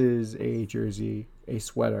 This is a jersey, a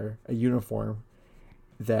sweater, a uniform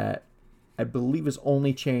that I believe is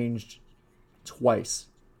only changed twice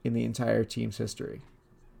in the entire team's history,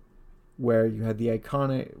 where you had the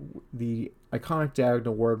iconic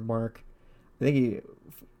diagonal word mark. I think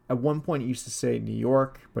at one point it used to say New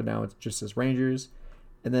York, but now it just says Rangers.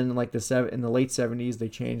 And then in the late 70s, they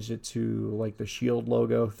changed it to like the Shield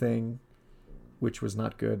logo thing, which was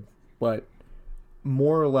not good. But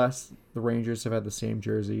more or less, the Rangers have had the same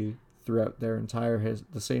jersey throughout their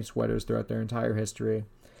the same sweaters throughout their entire history,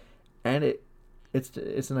 and it's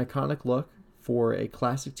an iconic look for a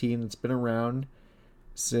classic team that's been around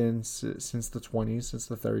since the 20s, since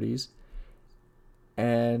the 30s,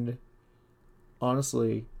 and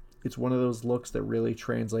honestly, it's one of those looks that really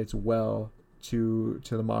translates well to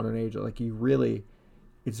the modern age. Like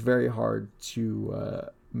it's very hard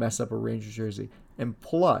to mess up a Rangers jersey. And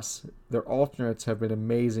plus, their alternates have been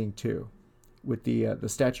amazing too, with the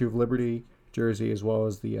Statue of Liberty jersey as well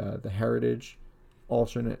as the Heritage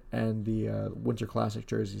alternate and the Winter Classic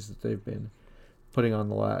jerseys that they've been putting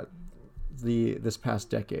on this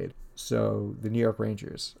past decade. So the New York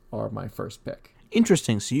Rangers are my first pick.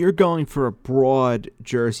 Interesting. So you're going for a broad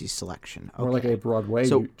jersey selection. Okay. Or like a Broadway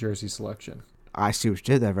jersey selection. I see what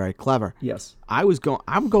you did there. Very clever. Yes.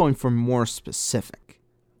 I'm going for more specific.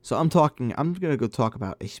 So I'm going to go talk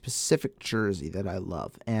about a specific jersey that I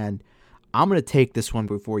love. And I'm going to take this one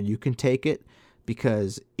before you can take it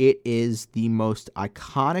because it is the most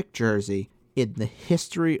iconic jersey in the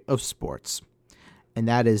history of sports. And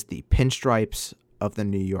that is the pinstripes of the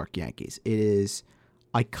New York Yankees. It is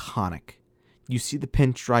iconic. You see the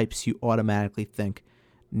pinstripes, you automatically think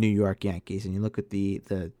New York Yankees. And you look at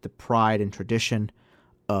the pride and tradition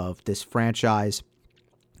of this franchise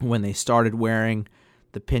when they started wearing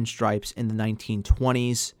the pinstripes in the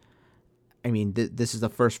 1920s. I mean, this is the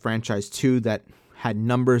first franchise, too, that had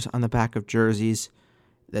numbers on the back of jerseys.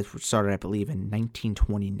 That started, I believe, in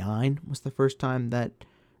 1929 was the first time that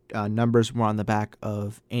numbers were on the back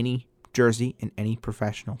of any jersey in any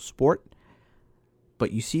professional sport.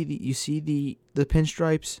 But you see the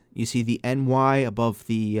pinstripes, you see the NY above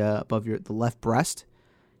the left breast.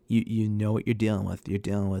 You know what you're dealing with. You're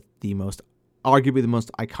dealing with arguably the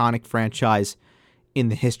most iconic franchise in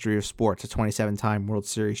the history of sports, a 27-time World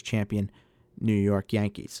Series champion, New York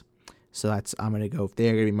Yankees. So I'm gonna go.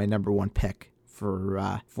 They're gonna be my number one pick for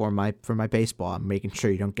my baseball. I'm making sure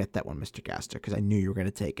you don't get that one, Mr. Gaster, because I knew you were gonna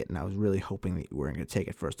take it, and I was really hoping that you weren't gonna take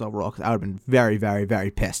it first overall, because I would have been very, very, very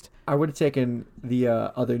pissed. I would have taken the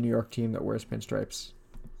other New York team that wears pinstripes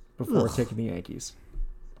before taking the Yankees.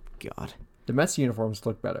 God, the Mets uniforms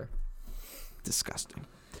look better. Disgusting.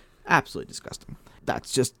 Absolutely disgusting.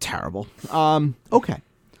 That's just terrible. Okay.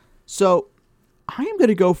 So I am going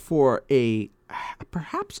to go for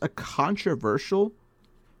perhaps a controversial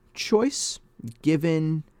choice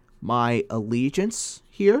given my allegiance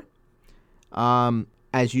here.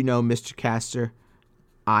 As you know, Mr. Caster,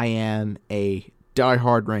 I am a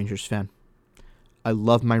diehard Rangers fan. I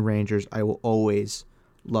love my Rangers. I will always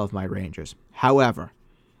love my Rangers. However,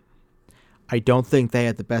 I don't think they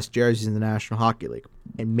had the best jerseys in the National Hockey League.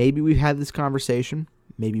 And maybe we've had this conversation.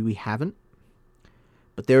 Maybe we haven't.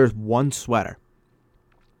 But there is one sweater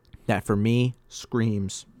that for me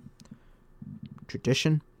screams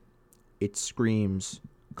tradition. It screams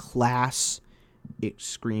class. It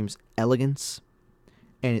screams elegance.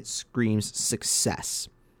 And it screams success.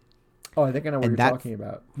 Oh, I think I know what you're talking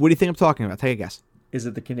about. What do you think I'm talking about? Take a guess. Is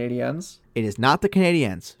it the Canadiens? It is not the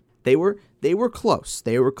Canadiens. They were close.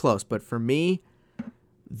 They were close. But for me,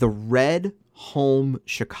 the red home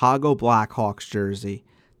Chicago Blackhawks jersey,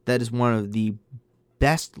 that is one of the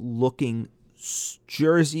best looking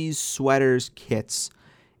jerseys, sweaters, kits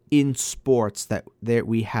in sports that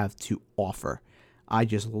we have to offer. I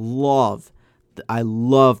love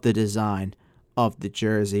the design of the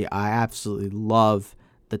jersey. I absolutely love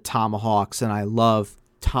the Tomahawks, and I love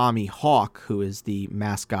Tommy Hawk, who is the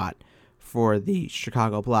mascot for the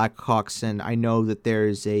Chicago Blackhawks, and I know that there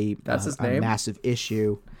is a massive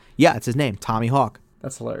issue. Yeah, it's his name, Tommy Hawk.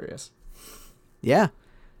 That's hilarious. Yeah,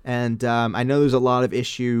 and I know there's a lot of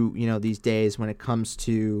issue, these days when it comes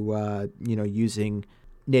to, using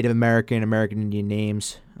Native American, American Indian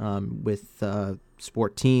names with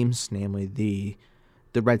sport teams, namely the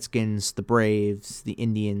Redskins, the Braves, the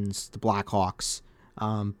Indians, the Blackhawks.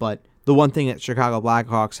 But the one thing that Chicago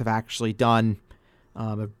Blackhawks have actually done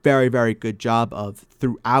a very, very good job of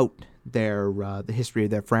throughout their the history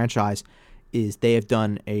of their franchise is they have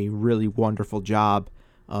done a really wonderful job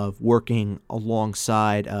of working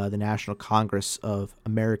alongside the National Congress of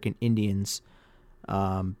American Indians,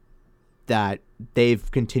 that they've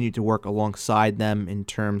continued to work alongside them in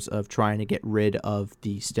terms of trying to get rid of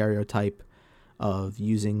the stereotype of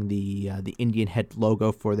using the Indian head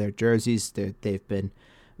logo for their jerseys. They've been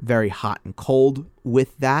very hot and cold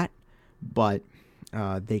with that, but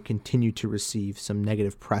they continue to receive some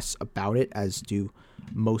negative press about it, as do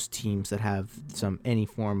most teams that have any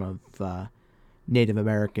form of Native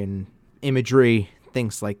American imagery,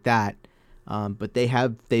 things like that. But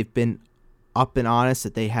they've been up and honest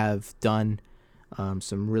that they have done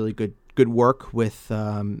some really good work with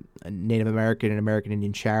Native American and American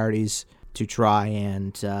Indian charities to try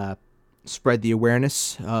and spread the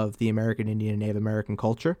awareness of the American Indian and Native American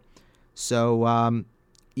culture. So,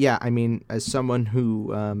 yeah, I mean, as someone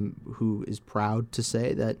who is proud to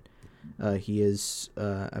say that he is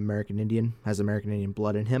American Indian, has American Indian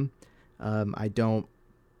blood in him, I don't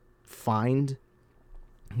find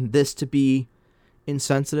this to be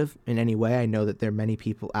insensitive in any way. I know that there are many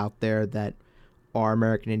people out there that are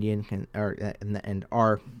American Indian and are,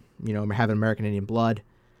 have American Indian blood,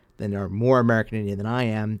 then are more American Indian than I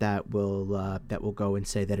am, that will go and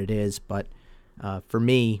say that it is. But for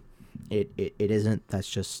me, it isn't. That's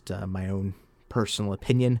just my own personal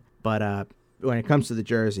opinion. But when it comes to the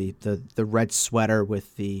jersey, the red sweater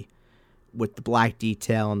with the black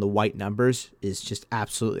detail and the white numbers is just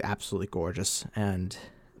absolutely gorgeous. And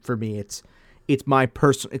for me, it's my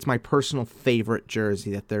personal favorite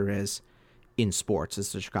jersey that there is in sports.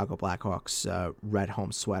 It's the Chicago Blackhawks red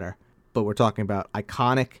home sweater. But we're talking about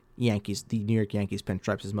iconic Yankees. The New York Yankees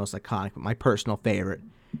pinstripes is most iconic, but my personal favorite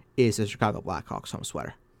is the Chicago Blackhawks home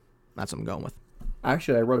sweater. That's what I'm going with.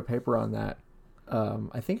 Actually, I wrote a paper on that.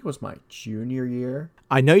 I think it was my junior year.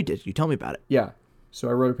 I know you did. You told me about it. Yeah. So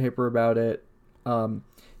I wrote a paper about it.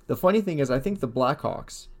 The funny thing is, I think the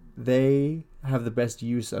Blackhawks, they have the best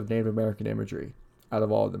use of Native American imagery out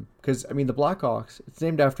of all of them. Because, I mean, the Blackhawks, it's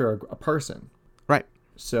named after a person. Right.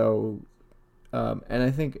 So, and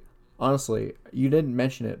I think, honestly, you didn't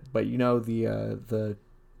mention it, but the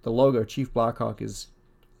logo, Chief Blackhawk, is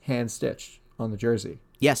hand-stitched on the jersey.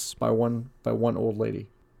 Yes. By one old lady.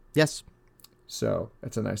 Yes. So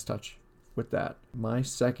it's a nice touch with that. My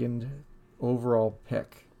second overall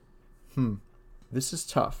pick. This is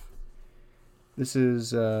tough. This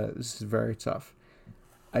is very tough.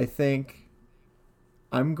 I think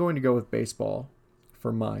I'm going to go with baseball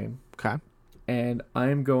for mine. Okay. And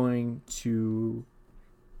I'm going to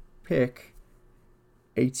pick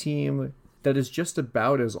a team that is just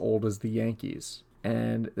about as old as the Yankees.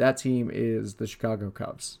 And that team is the Chicago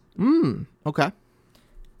Cubs. Okay.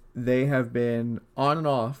 They have been on and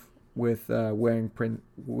off with wearing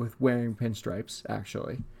pinstripes,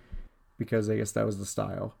 actually, because I guess that was the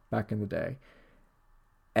style back in the day.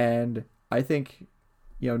 And I think,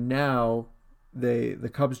 now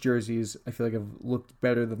the Cubs jerseys, I feel like have looked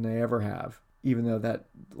better than they ever have, even though that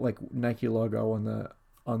Nike logo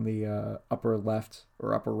on the upper left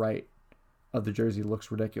or upper right of the jersey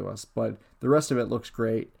looks ridiculous, but the rest of it looks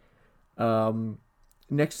great.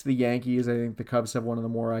 Next to the Yankees, I think the Cubs have one of the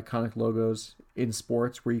more iconic logos in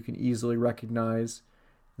sports, where you can easily recognize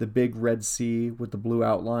the big red C with the blue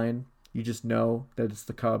outline. You just know that it's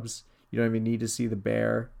the Cubs. You don't even need to see the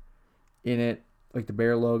bear in it, like the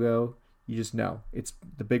bear logo. You just know it's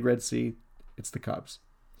the big red C. It's the Cubs.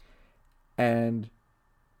 And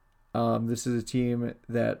this is a team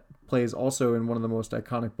that plays also in one of the most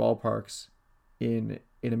iconic ballparks in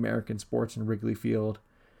American sports, in Wrigley Field.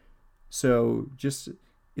 So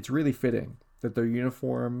it's really fitting that their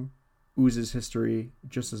uniform oozes history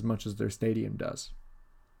just as much as their stadium does.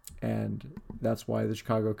 And that's why the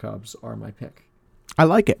Chicago Cubs are my pick. I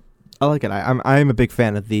like it. I'm a big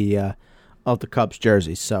fan of the Cubs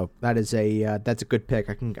jersey. So that's a good pick.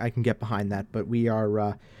 I can get behind that. But we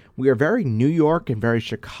are very New York and very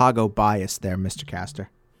Chicago biased there, Mr. Castor,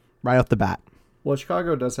 right off the bat. Well,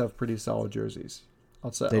 Chicago does have pretty solid jerseys.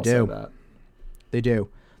 I'll say that. They do.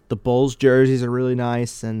 The Bulls jerseys are really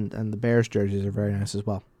nice, and the Bears jerseys are very nice as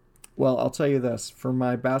well. Well, I'll tell you this. For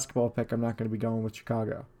my basketball pick, I'm not going to be going with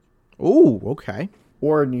Chicago. Ooh, okay.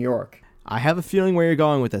 Or New York. I have a feeling where you're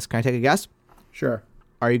going with this. Can I take a guess? Sure.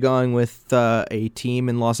 Are you going with a team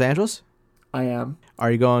in Los Angeles? I am.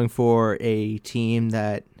 Are you going for a team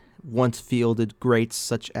that once fielded greats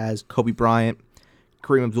such as Kobe Bryant,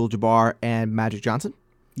 Kareem Abdul-Jabbar, and Magic Johnson?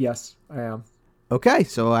 Yes, I am. Okay,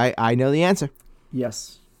 so I know the answer.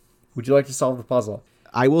 Yes. Would you like to solve the puzzle?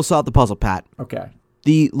 I will solve the puzzle, Pat. Okay.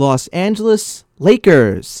 The Los Angeles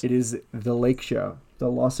Lakers. It is the Lake Show. The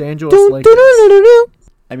Los Angeles Doo, Lakers. doo, doo, doo, doo.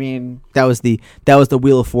 I mean, That was the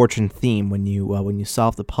Wheel of Fortune theme when you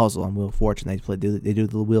solve the puzzle on Wheel of Fortune. They do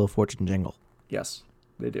the Wheel of Fortune jingle. yes,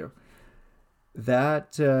 they do.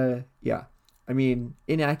 That, yeah. I mean,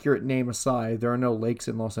 inaccurate name aside, there are no lakes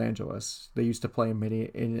in Los Angeles. They used to play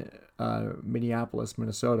in Minneapolis,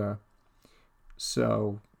 Minnesota.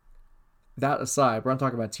 So, that aside, we're not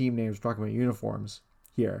talking about team names, we're talking about uniforms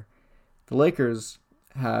here. The Lakers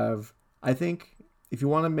have, I think, if you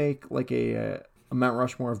want to make like a Mount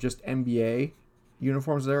Rushmore of just NBA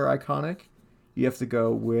uniforms that are iconic, you have to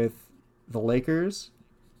go with the Lakers,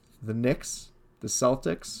 the Knicks, the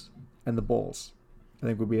Celtics, and the Bulls. I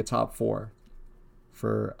think would be a top 4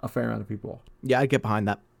 for a fair amount of people. Yeah, I'd get behind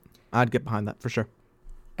that. I'd get behind that for sure.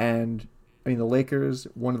 And I mean, the Lakers,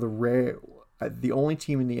 one of the only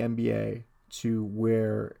team in the NBA to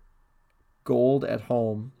wear gold at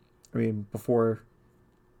home. I mean, before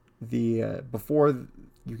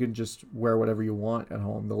you can just wear whatever you want at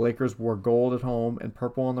home. The Lakers wore gold at home and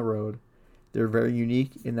purple on the road. They're very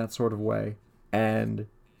unique in that sort of way. And,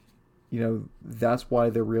 that's why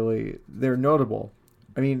they're notable.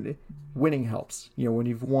 I mean, winning helps. When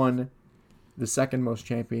you've won the second most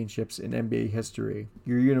championships in NBA history,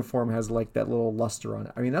 your uniform has like that little luster on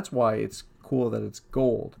it. I mean, that's why it's cool that it's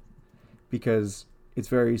gold, because it's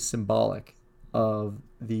very symbolic of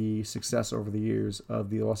the success over the years of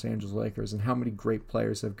the Los Angeles Lakers and how many great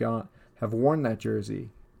players have worn that jersey,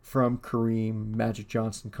 from Kareem, Magic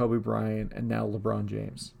Johnson, Kobe Bryant, and now LeBron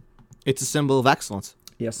James. It's a symbol of excellence.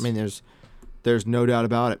 Yes. I mean, there's no doubt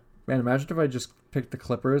about it. Man, imagine if I just picked the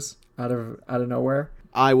Clippers out of nowhere.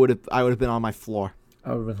 I would have been on my floor.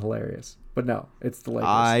 That would have been hilarious. But no, it's the Lakers.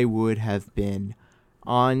 I would have been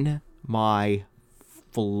on my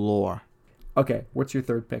floor. Okay, what's your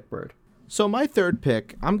third pick, Bird? So my third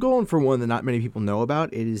pick, I'm going for one that not many people know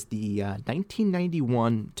about. It is the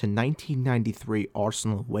 1991 to 1993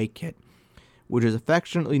 Arsenal away kit, which is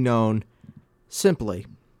affectionately known simply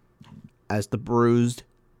as the Bruised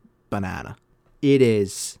Banana. It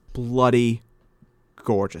is bloody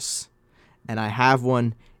gorgeous. And I have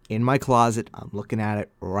one in my closet. I'm looking at it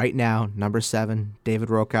right now. Number 7, David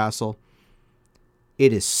Rocastle.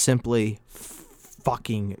 It is simply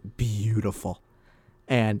fucking beautiful.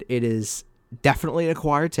 And it is definitely an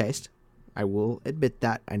acquired taste. I will admit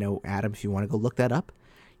that. I know, Adam, if you want to go look that up,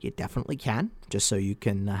 you definitely can, just so you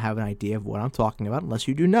can have an idea of what I'm talking about, unless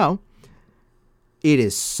you do know. It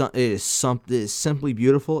is simply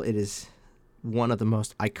beautiful. It is one of the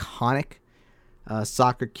most iconic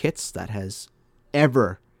soccer kits that has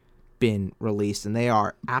ever been released, and they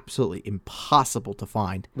are absolutely impossible to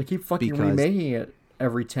find. They keep fucking remaking it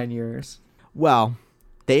every 10 years. Well,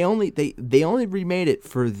 they only remade it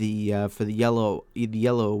for the yellow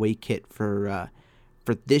away kit for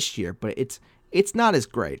this year, but it's not as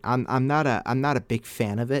great. I'm not a big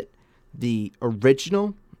fan of it. The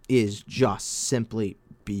original is just simply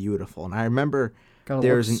beautiful, and I remember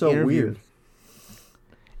there's an interview. Weird.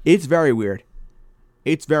 It's very weird.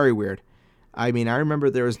 It's very weird. I mean, I remember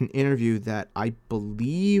there was an interview that I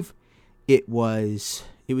believe it was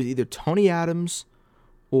either Tony Adams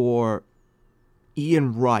or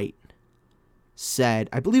Ian Wright said,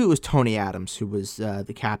 I believe it was Tony Adams, who was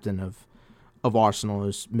the captain of Arsenal,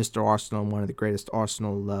 who's Mr. Arsenal, one of the greatest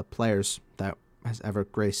Arsenal players that has ever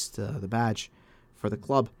graced the badge for the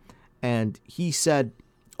club. And he said,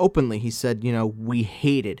 openly, we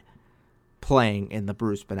hated playing in the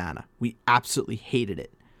Bruised Banana. We absolutely hated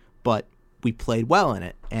it, but we played well in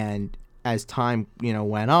it. And as time,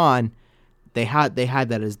 went on, they had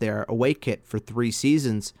that as their away kit for 3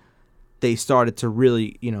 seasons. They started to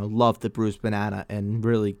really, love the Bruised Banana and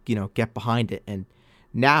really, get behind it. And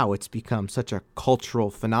now it's become such a cultural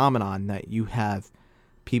phenomenon that you have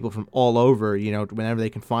people from all over, whenever they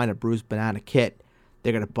can find a Bruised Banana kit,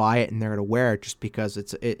 they're going to buy it and they're going to wear it just because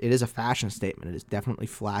it is a fashion statement. It is definitely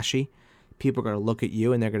flashy. People are going to look at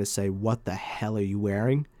you and they're going to say, what the hell are you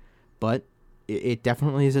wearing? But it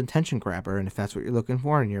definitely is an attention grabber. And if that's what you're looking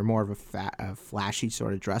for and you're more of a flashy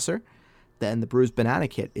sort of dresser, then the Bruised Banana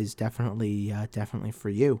kit is definitely for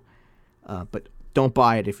you. But don't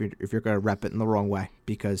buy it if you're going to rep it in the wrong way,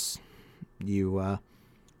 because you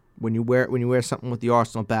when you wear something with the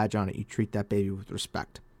Arsenal badge on it, you treat that baby with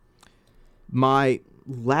respect. My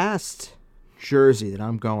last jersey that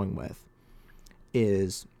I'm going with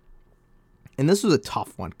is, and this was a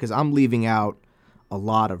tough one because I'm leaving out a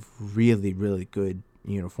lot of really, really good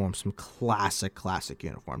uniforms, some classic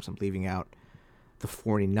uniforms. I'm leaving out the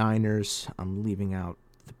 49ers. I'm leaving out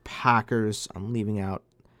the Packers. I'm leaving out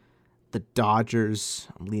the Dodgers.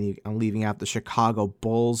 I'm leaving out the Chicago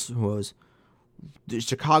Bulls, the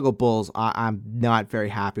Chicago Bulls. I'm not very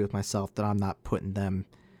happy with myself that I'm not putting them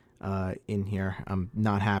in here. I'm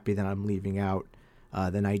not happy that I'm leaving out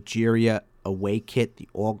the Nigeria away kit, the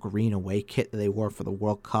all green away kit that they wore for the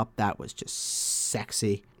World Cup. That was just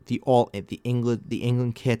sexy. The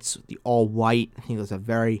England kits, the all white. I think it was a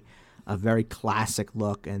very classic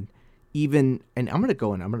look. And I'm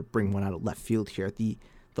gonna bring one out of left field here. The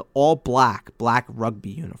all black rugby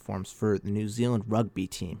uniforms for the New Zealand rugby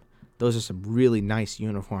team. Those are some really nice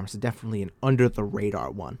uniforms. Definitely an under the radar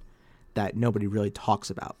one that nobody really talks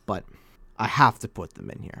about, but I have to put them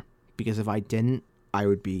in here because if I didn't, I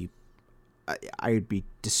would be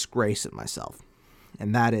disgracing myself.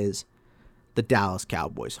 And that is the Dallas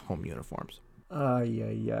Cowboys home uniforms. Are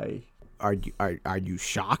you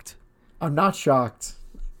shocked? I'm not shocked.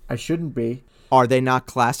 I shouldn't be. Are they not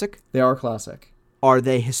classic? They are classic. Are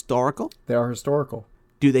they historical? They are historical.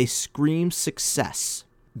 Do they scream success?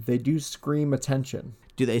 They do scream attention.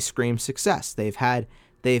 Do they scream success? They've had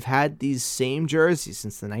these same jerseys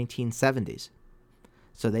since the 1970s.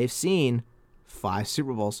 So they've seen 5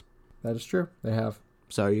 Super Bowls. That is true. They have.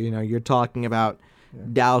 So, you're talking about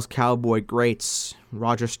Dallas Cowboy greats,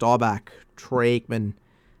 Roger Staubach, Troy Aikman,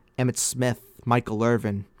 Emmitt Smith, Michael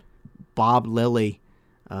Irvin, Bob Lilly,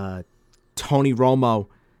 Tony Romo,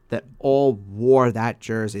 that all wore that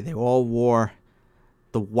jersey. They all wore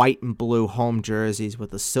the white and blue home jerseys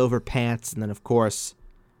with the silver pants, and then, of course,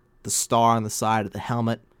 the star on the side of the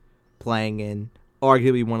helmet, playing in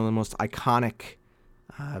arguably one of the most iconic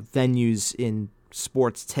venues in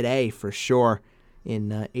sports today, for sure,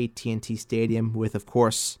 in AT&T Stadium, with, of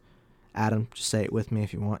course, Adam, just say it with me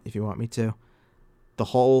if you want me to, the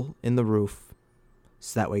hole in the roof,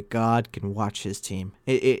 so that way God can watch his team.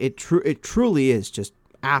 It truly is just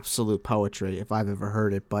absolute poetry if I've ever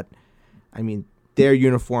heard it. But I mean, their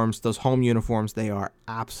uniforms, those home uniforms, they are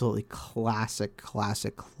absolutely classic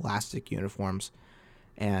uniforms.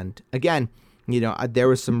 And again, there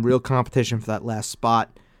was some real competition for that last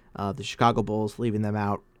spot. The Chicago Bulls leaving them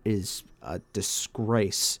out is a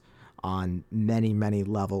disgrace on many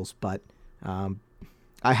levels. But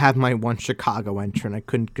I had my one Chicago entrant. I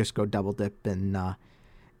couldn't just go double dip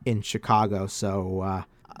in Chicago, so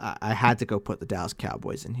I had to go put the Dallas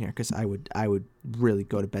Cowboys in here because I would really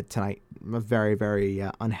go to bed tonight. I'm a very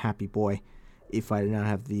unhappy boy if I did not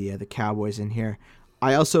have the Cowboys in here.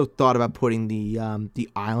 I also thought about putting the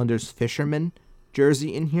Islanders fisherman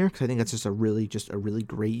jersey in here because I think that's just a really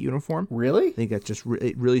great uniform. Really? I think that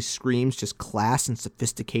it really screams just class and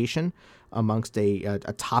sophistication amongst a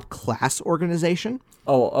top class organization.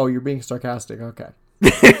 Oh, you're being sarcastic. Okay.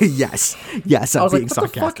 yes, I'm being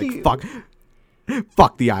sarcastic.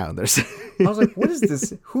 Fuck the Islanders. I was like, what is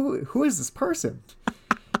this? Who is this person?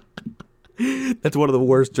 That's one of the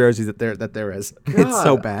worst jerseys that there is. God, it's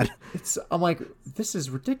so bad. I'm like, this is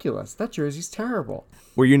ridiculous. That jersey's terrible.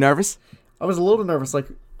 Were you nervous? I was a little nervous, like,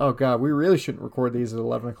 oh God, we really shouldn't record these at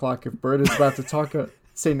 11 o'clock if Bird is about to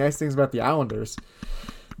say nice things about the Islanders.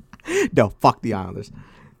 No, fuck the Islanders.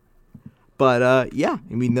 But yeah,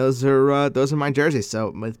 I mean, those are my jerseys. So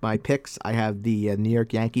with my picks, I have the New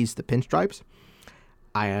York Yankees, the pinstripes.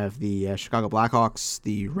 I have the Chicago Blackhawks,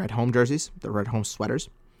 the red home jerseys, the red home sweaters.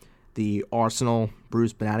 The Arsenal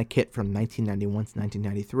Bruised Banana kit from 1991 to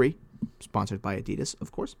 1993, sponsored by Adidas,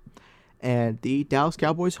 of course. And the Dallas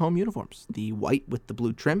Cowboys home uniforms, the white with the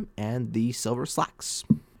blue trim and the silver slacks.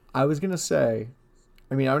 I was going to say,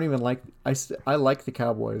 I mean, I don't even like, I like the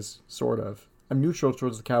Cowboys, sort of. I'm neutral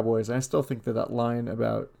towards the Cowboys, and I still think that line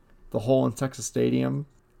about the hole in Texas Stadium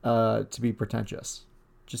to be pretentious.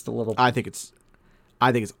 Just a little. I think it's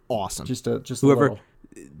awesome. Just a Whoever, little.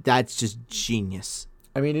 That's just genius.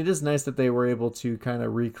 I mean, it is nice that they were able to kind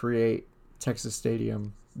of recreate Texas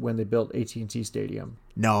Stadium when they built AT&T Stadium.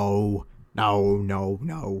 No.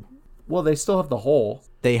 Well, they still have the hole.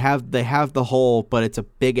 They have the hole, but it's a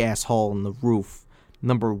big ass hole in the roof.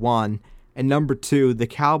 Number one, and number two, the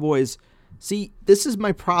Cowboys. See, this is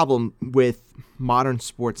my problem with modern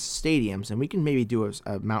sports stadiums, and we can maybe do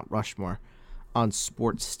a Mount Rushmore on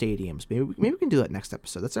sports stadiums. Maybe we can do that next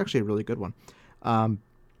episode. That's actually a really good one.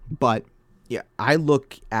 But yeah, I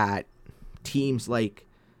look at teams like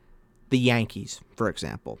the Yankees, for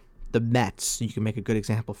example, the Mets. You can make a good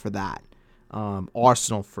example for that.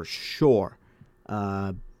 Arsenal for sure.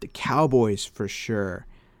 The Cowboys for sure.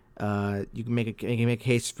 You can make a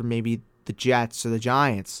case for maybe the Jets or the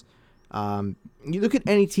Giants. You look at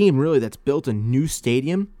any team really that's built a new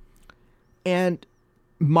stadium, and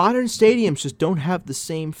modern stadiums just don't have the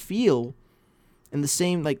same feel and the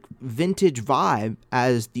same like vintage vibe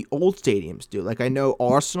as the old stadiums do. Like I know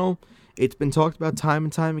Arsenal it's been talked about time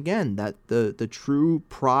and time again that the true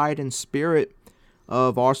pride and spirit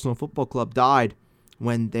of Arsenal Football Club died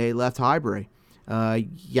when they left Highbury.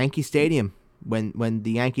 Yankee Stadium, when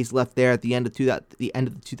the Yankees left there at the end of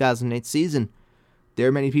the 2008 season, there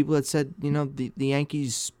are many people that said, the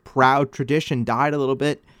Yankees' proud tradition died a little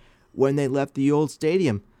bit when they left the old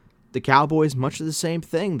stadium. The Cowboys, much of the same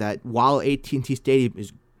thing, that while AT&T Stadium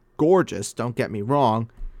is gorgeous, don't get me wrong,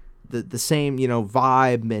 the same,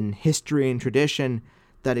 vibe and history and tradition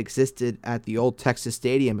that existed at the old Texas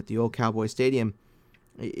Stadium, at the old Cowboy Stadium,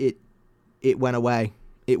 it went away.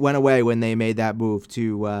 It went away when they made that move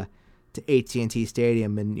to AT&T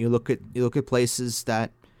Stadium, and you look at places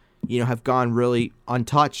that have gone really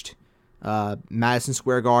untouched. Madison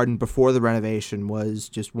Square Garden before the renovation was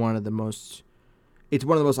just one of the most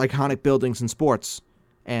iconic buildings in sports.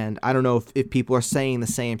 And I don't know if people are saying the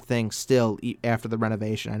same thing still after the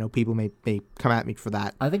renovation. I know people may come at me for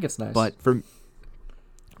that. I think it's nice. But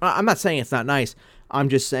I'm not saying it's not nice. I'm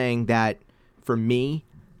just saying that for me,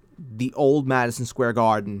 the old Madison Square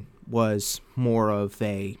Garden was more of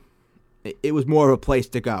a place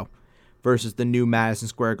to go versus the new Madison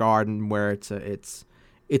Square Garden, where it's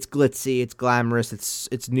glitzy, it's glamorous,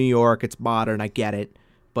 it's New York, it's modern. I get it.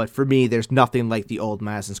 But for me, there's nothing like the old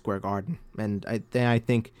Madison Square Garden. And I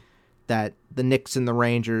think that the Knicks and the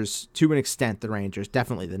Rangers, to an extent, the Rangers,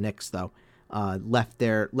 definitely the Knicks, though, left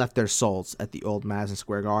their souls at the old Madison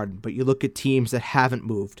Square Garden. But you look at teams that haven't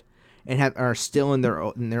moved and are still in their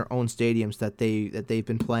own stadiums that they've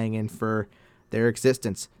been playing in for their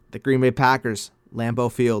existence. The Green Bay Packers, Lambeau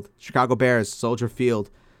Field; Chicago Bears, Soldier Field;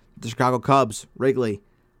 the Chicago Cubs, Wrigley;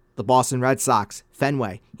 the Boston Red Sox,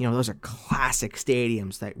 Fenway. Those are classic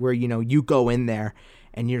stadiums where you go in there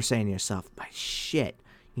and you're saying to yourself, "My shit."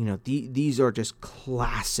 These are just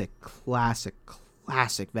classic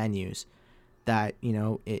venues that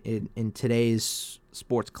in today's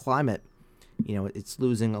sports climate, it's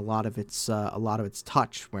losing a lot of its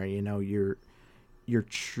touch. Where you're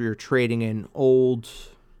trading in old,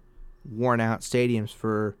 worn out stadiums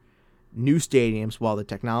for new stadiums. While the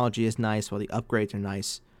technology is nice, while the upgrades are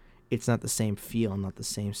nice, it's not the same feel, not the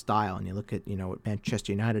same style. And you look at what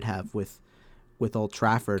Manchester United have with Old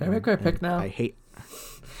Trafford. Can I make my pick now? I hate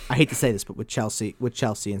to say this, but with Chelsea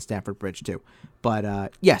and Stamford Bridge too.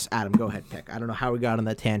 But yes, Adam, go ahead, pick. I don't know how we got on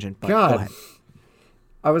that tangent, but God. Go ahead.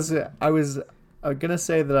 I was gonna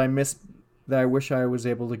say that I wish I was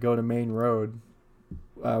able to go to Main Road,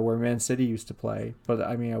 where Man City used to play, but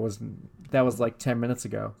I mean that was like 10 minutes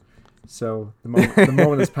ago, so the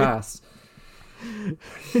moment has passed.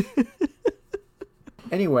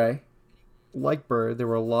 Anyway, like Bird, there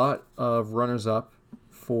were a lot of runners-up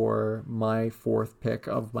for my fourth pick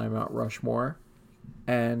of my Mount Rushmore,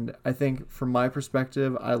 and I think from my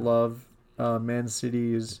perspective, I love Man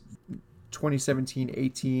City's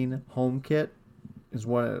 2017-18 home kit. Is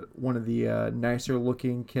one of the nicer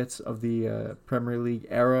looking kits of the Premier League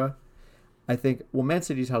era. I think, Man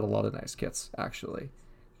City's had a lot of nice kits, actually.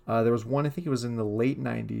 There was one, I think it was in the late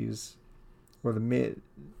 90s,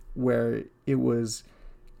 where it was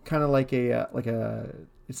kind of like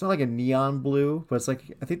it's not like a neon blue, but it's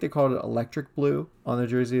like, I think they called it electric blue on the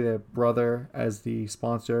jersey. They had Brother as the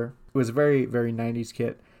sponsor. It was a very, very 90s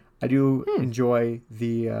kit. I do enjoy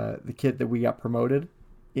the kit that we got promoted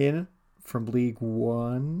in from League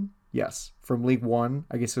One. Yes, from League One.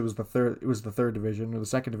 I guess it was the third division or the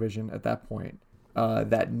second division at that point.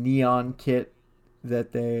 That neon kit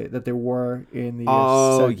that they wore in the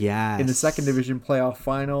in the second division playoff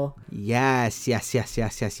final. Yes.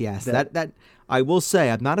 That I will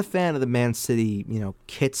say, I'm not a fan of the Man City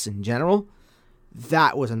kits in general.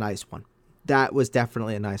 That was a nice one. That was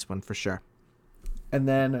definitely a nice one for sure. And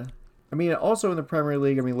then, I mean, also in the Premier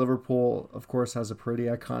League, I mean, Liverpool, of course, has a pretty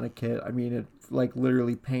iconic kit. I mean, it like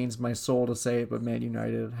literally pains my soul to say it, but Man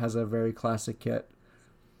United has a very classic kit.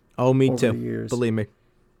 Oh, me too. Believe me.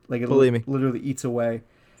 Like, it literally eats away.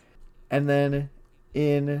 And then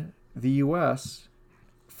in the U.S.,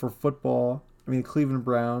 for football, I mean, the Cleveland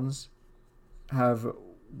Browns have,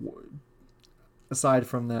 aside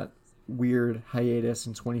from that weird hiatus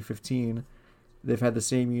in 2015, they've had the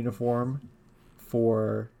same uniform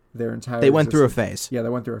for their entire They went through a phase. Yeah, they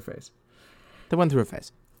went through a phase.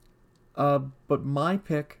 But my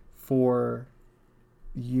pick for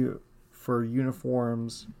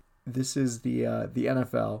uniforms, this is the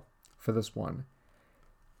NFL for this one.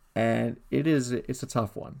 And it's a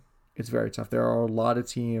tough one. It's very tough. There are a lot of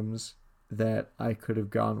teams that I could have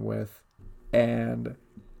gone with, and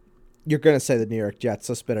you're gonna say the New York Jets,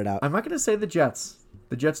 so spit it out. I'm not gonna say the Jets.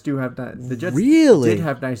 The Jets do have the Jets really did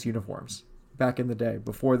have nice uniforms back in the day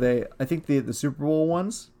before I think the Super Bowl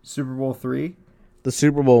ones, Super Bowl 3. The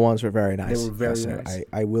Super Bowl ones were very nice. They were very nice.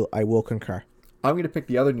 I will concur. I'm going to pick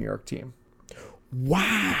the other New York team.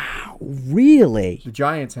 Wow, really? The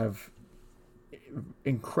Giants have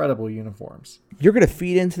incredible uniforms. You're gonna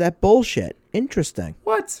feed into that bullshit. Interesting.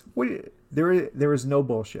 What? There is no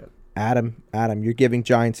bullshit. Adam, you're giving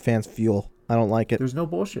Giants fans fuel. I don't like it. There's no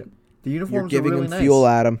bullshit. The You're uniforms giving are really them nice. fuel,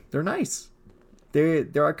 Adam. They're nice. They're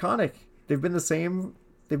iconic. They've been the same.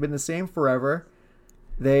 They've been the same forever.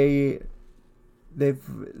 They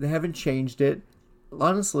haven't changed it.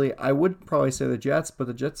 Honestly, I would probably say the Jets, but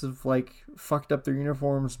the Jets have fucked up their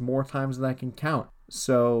uniforms more times than I can count.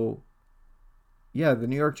 So, yeah, the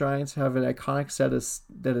New York Giants have an iconic set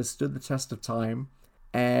that has stood the test of time,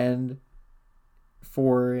 and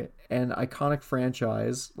for an iconic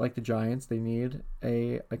franchise like the Giants, they need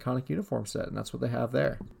a iconic uniform set, and that's what they have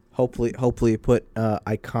there. Hopefully you put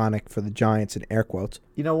iconic for the Giants in air quotes.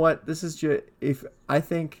 You know what? This is just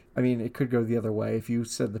it could go the other way. If you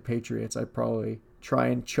said the Patriots, I'd probably try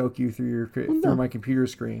and choke you through through my computer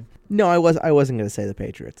screen. No, I wasn't going to say the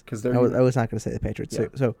Patriots Because I was not going to say the Patriots.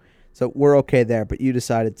 Yeah. So we're okay there. But you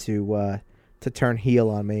decided to turn heel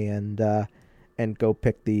on me and go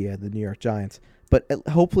pick the New York Giants. But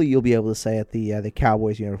hopefully you'll be able to say it. The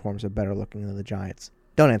Cowboys uniforms are better looking than the Giants.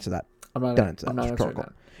 Don't answer that. I'm not Don't answer that. I'm not It's answering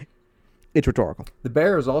rhetorical. that. It's rhetorical. The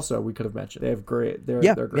Bears also we could have mentioned. They have great. They're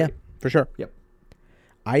great. Yeah, for sure. Yep.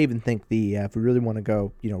 I even think if we really want to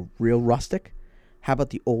go, real rustic, how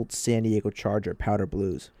about the old San Diego Charger powder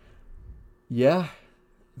blues? Yeah,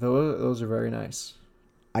 those are very nice.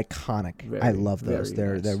 Iconic. I love those.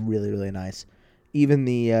 They're really really nice. Even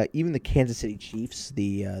the Kansas City Chiefs,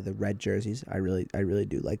 the red jerseys, I really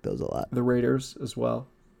do like those a lot. The Raiders as well.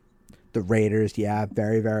 The Raiders, yeah,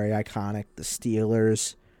 very very iconic. The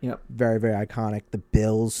Steelers, Yep. very very iconic. The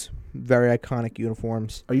Bills, very iconic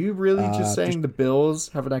uniforms. Are you really just saying the Bills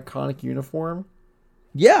have an iconic uniform?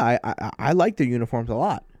 Yeah, I like their uniforms a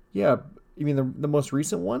lot. Yeah, you mean the most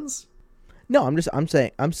recent ones? No,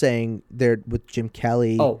 I'm saying they're with Jim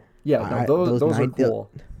Kelly. Oh, yeah, no, those are cool.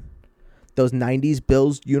 Those 90s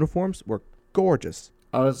Bills uniforms were gorgeous.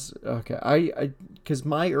 Because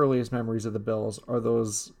my earliest memories of the Bills are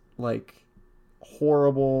those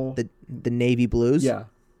horrible. The navy blues. Yeah,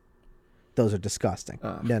 those are disgusting.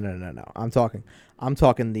 No. I'm talking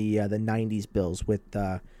the 90s Bills with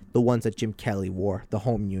the ones that Jim Kelly wore, the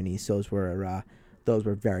home unis. Those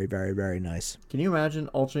were very very very nice. Can you imagine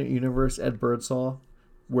alternate universe Ed Birdsall,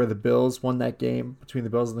 where the Bills won that game between the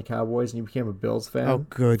Bills and the Cowboys, and you became a Bills fan? Oh,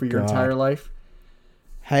 good for your God. entire life.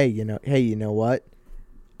 Hey, you know what?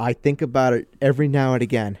 I think about it every now and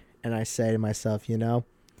again, and I say to myself,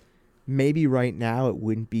 maybe right now it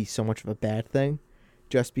wouldn't be so much of a bad thing,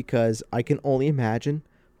 just because I can only imagine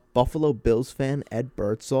Buffalo Bills fan Ed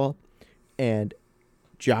Birdsall and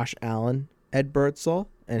Josh Allen Ed Birdsall,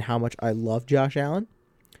 and how much I love Josh Allen.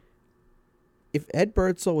 If Ed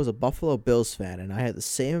Birdsall was a Buffalo Bills fan and I had the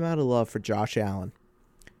same amount of love for Josh Allen,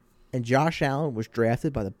 and Josh Allen was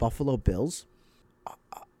drafted by the Buffalo Bills,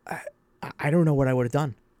 I don't know what I would have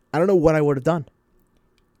done. I don't know what I would have done.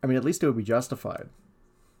 I mean, at least it would be justified.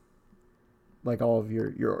 All of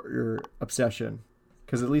your obsession,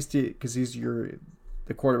 because he's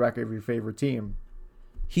the quarterback of your favorite team.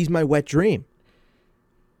 He's my wet dream.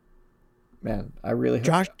 Man, I really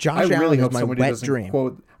Josh Allen is my wet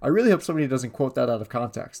dream. I really hope somebody doesn't quote that out of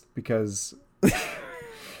context, because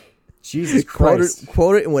Jesus Christ.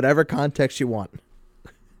 Quote it in whatever context you want.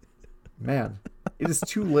 Man, it is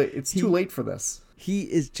too late. It's too late for this. He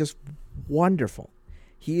is just wonderful.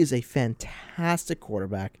 He is a fantastic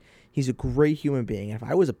quarterback. He's a great human being. And if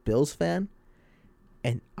I was a Bills fan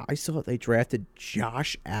and I saw they drafted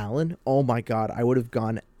Josh Allen, oh my God, I would have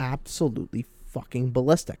gone absolutely fucking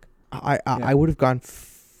ballistic. I would have gone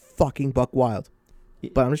fucking buck wild.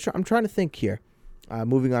 But I'm trying to think here.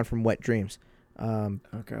 Moving on from wet dreams. Oh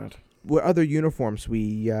God. What other uniforms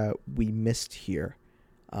we missed here?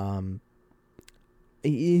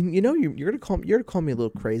 You're gonna call me a little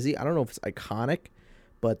crazy. I don't know if it's iconic,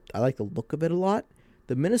 but I like the look of it a lot.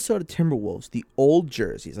 The Minnesota Timberwolves, the old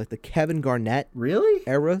jerseys, like the Kevin Garnett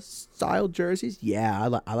era style jerseys.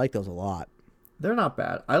 Yeah, I like those a lot. They're not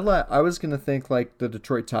bad. I was gonna think the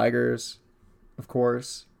Detroit Tigers, of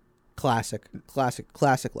course. Classic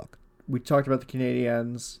look. We talked about the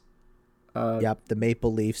Canadiens. Yep, the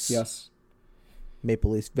Maple Leafs. Yes. Maple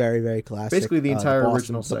Leafs, very very classic. Basically the entire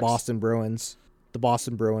original six. The Boston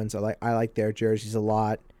Bruins. I like their jerseys a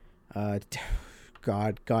lot.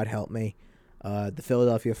 God help me. The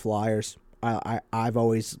Philadelphia Flyers. I've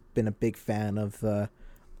always been a big fan of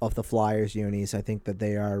of the Flyers unis. I think that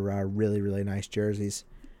they are really, really nice jerseys.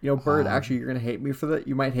 You know, Bird, actually, you're going to hate me for that.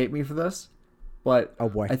 You might hate me for this, but Oh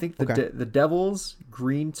boy. I think the Okay. the Devils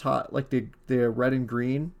green top, like the red and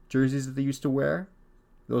green jerseys that they used to wear,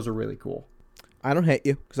 those are really cool. I don't hate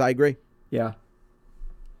you because I agree. Yeah.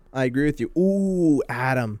 I agree with you. Ooh,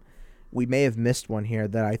 Adam. We may have missed one here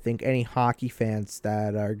that I think any hockey fans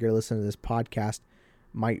that are going to listen to this podcast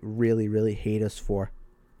might really, really hate us for.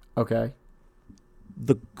 Okay.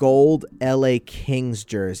 The gold LA Kings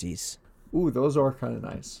jerseys. Ooh, those are kind of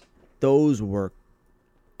nice. Those were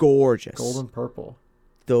gorgeous. Gold and purple.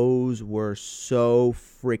 Those were so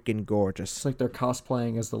freaking gorgeous. It's like they're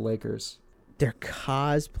cosplaying as the Lakers. They're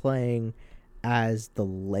cosplaying as the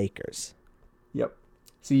Lakers. Yep.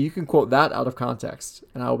 See, you can quote that out of context,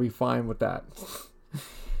 and I'll be fine with that.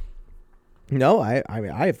 No, I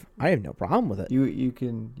mean I have no problem with it. You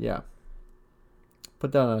can, yeah.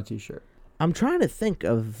 Put that on a t-shirt. I'm trying to think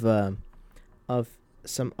of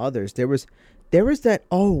some others. There was that.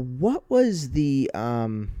 Oh, what was the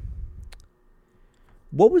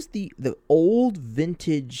old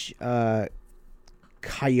vintage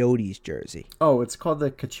Coyotes jersey? Oh, it's called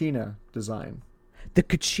the Kachina design. The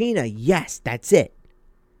Kachina. Yes, that's it.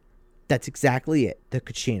 That's exactly it. The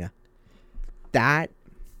Kachina. That,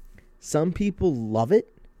 some people love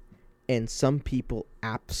it, and some people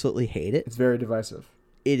absolutely hate it. It's very divisive.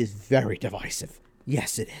 It is very divisive.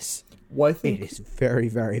 Yes, it is. Well, I think It is very,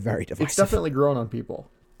 very, very divisive. it's definitely grown on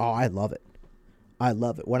people. Oh, I love it. I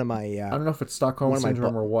love it. One of my... I don't know if it's Stockholm one of my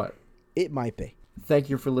Syndrome or what. it might be. Thank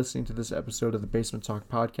you for listening to this episode of the Basement Talk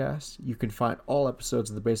Podcast. You can find all episodes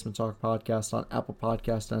of the Basement Talk Podcast on Apple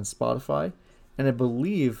Podcast and Spotify. And I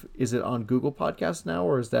believe, is it on Google Podcast now,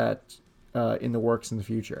 or is that in the works in the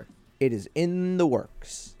future? It is in the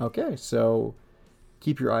works. Okay, so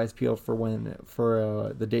keep your eyes peeled for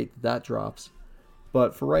the date that drops.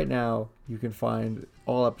 But for right now, you can find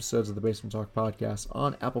all episodes of the Basement Talk Podcast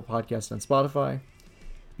on Apple Podcast and Spotify.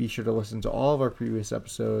 Be sure to listen to all of our previous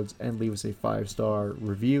episodes and leave us a 5-star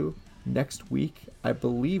review. Next week, I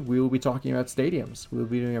believe we will be talking about stadiums. We will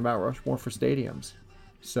be doing a Mount Rushmore for stadiums.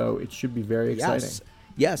 So it should be very exciting.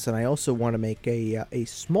 Yes, and I also want to make a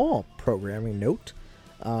small programming note.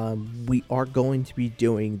 We are going to be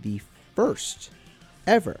doing the first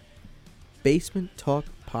ever Basement Talk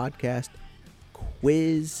Podcast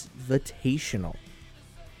Quizvitational.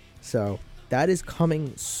 So that is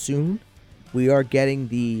coming soon. We are getting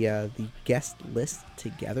the guest list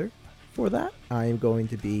together for that. I am going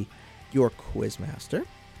to be your quizmaster,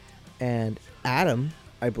 and Adam,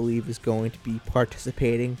 I believe, is going to be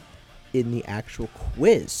participating in the actual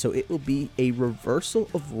quiz. So it will be a reversal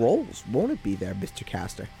of roles, won't it be there, Mr.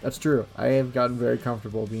 Caster? That's true. I have gotten very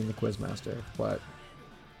comfortable being the quizmaster, but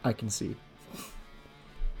I can see.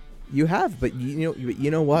 You have, but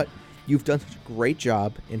you know what? You've done such a great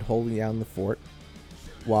job in holding down the fort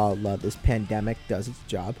while this pandemic does its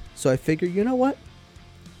job. So I figure, you know what?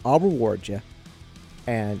 I'll reward you,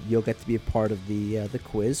 and you'll get to be a part of the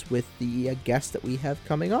quiz with the guest that we have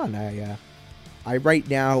coming on. I right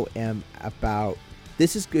now am about.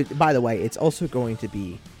 This is good. By the way, it's also going to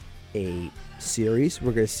be a series.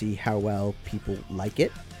 We're going to see how well people like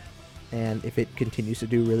it, and if it continues to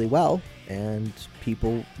do really well, and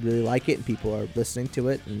people really like it, and people are listening to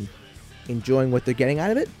it and enjoying what they're getting out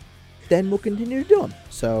of it, then we'll continue to do them.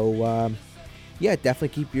 So, yeah, definitely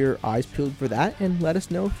keep your eyes peeled for that, and let us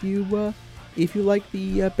know if you like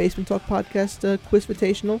the Basement Talk Podcast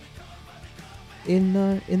Quizvitational in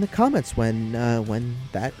the comments when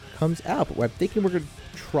that comes out. But I'm thinking we're gonna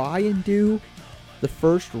try and do the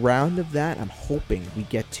first round of that. I'm hoping we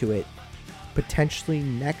get to it potentially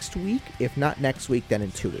next week. If not next week, then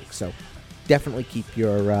in 2 weeks. So definitely keep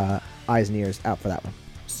your eyes and ears out for that one.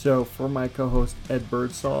 So for my co-host Ed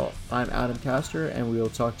Birdsall, I'm Adam Castor, and we will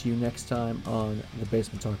talk to you next time on the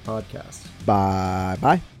Basement Talk Podcast. Bye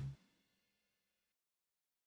bye.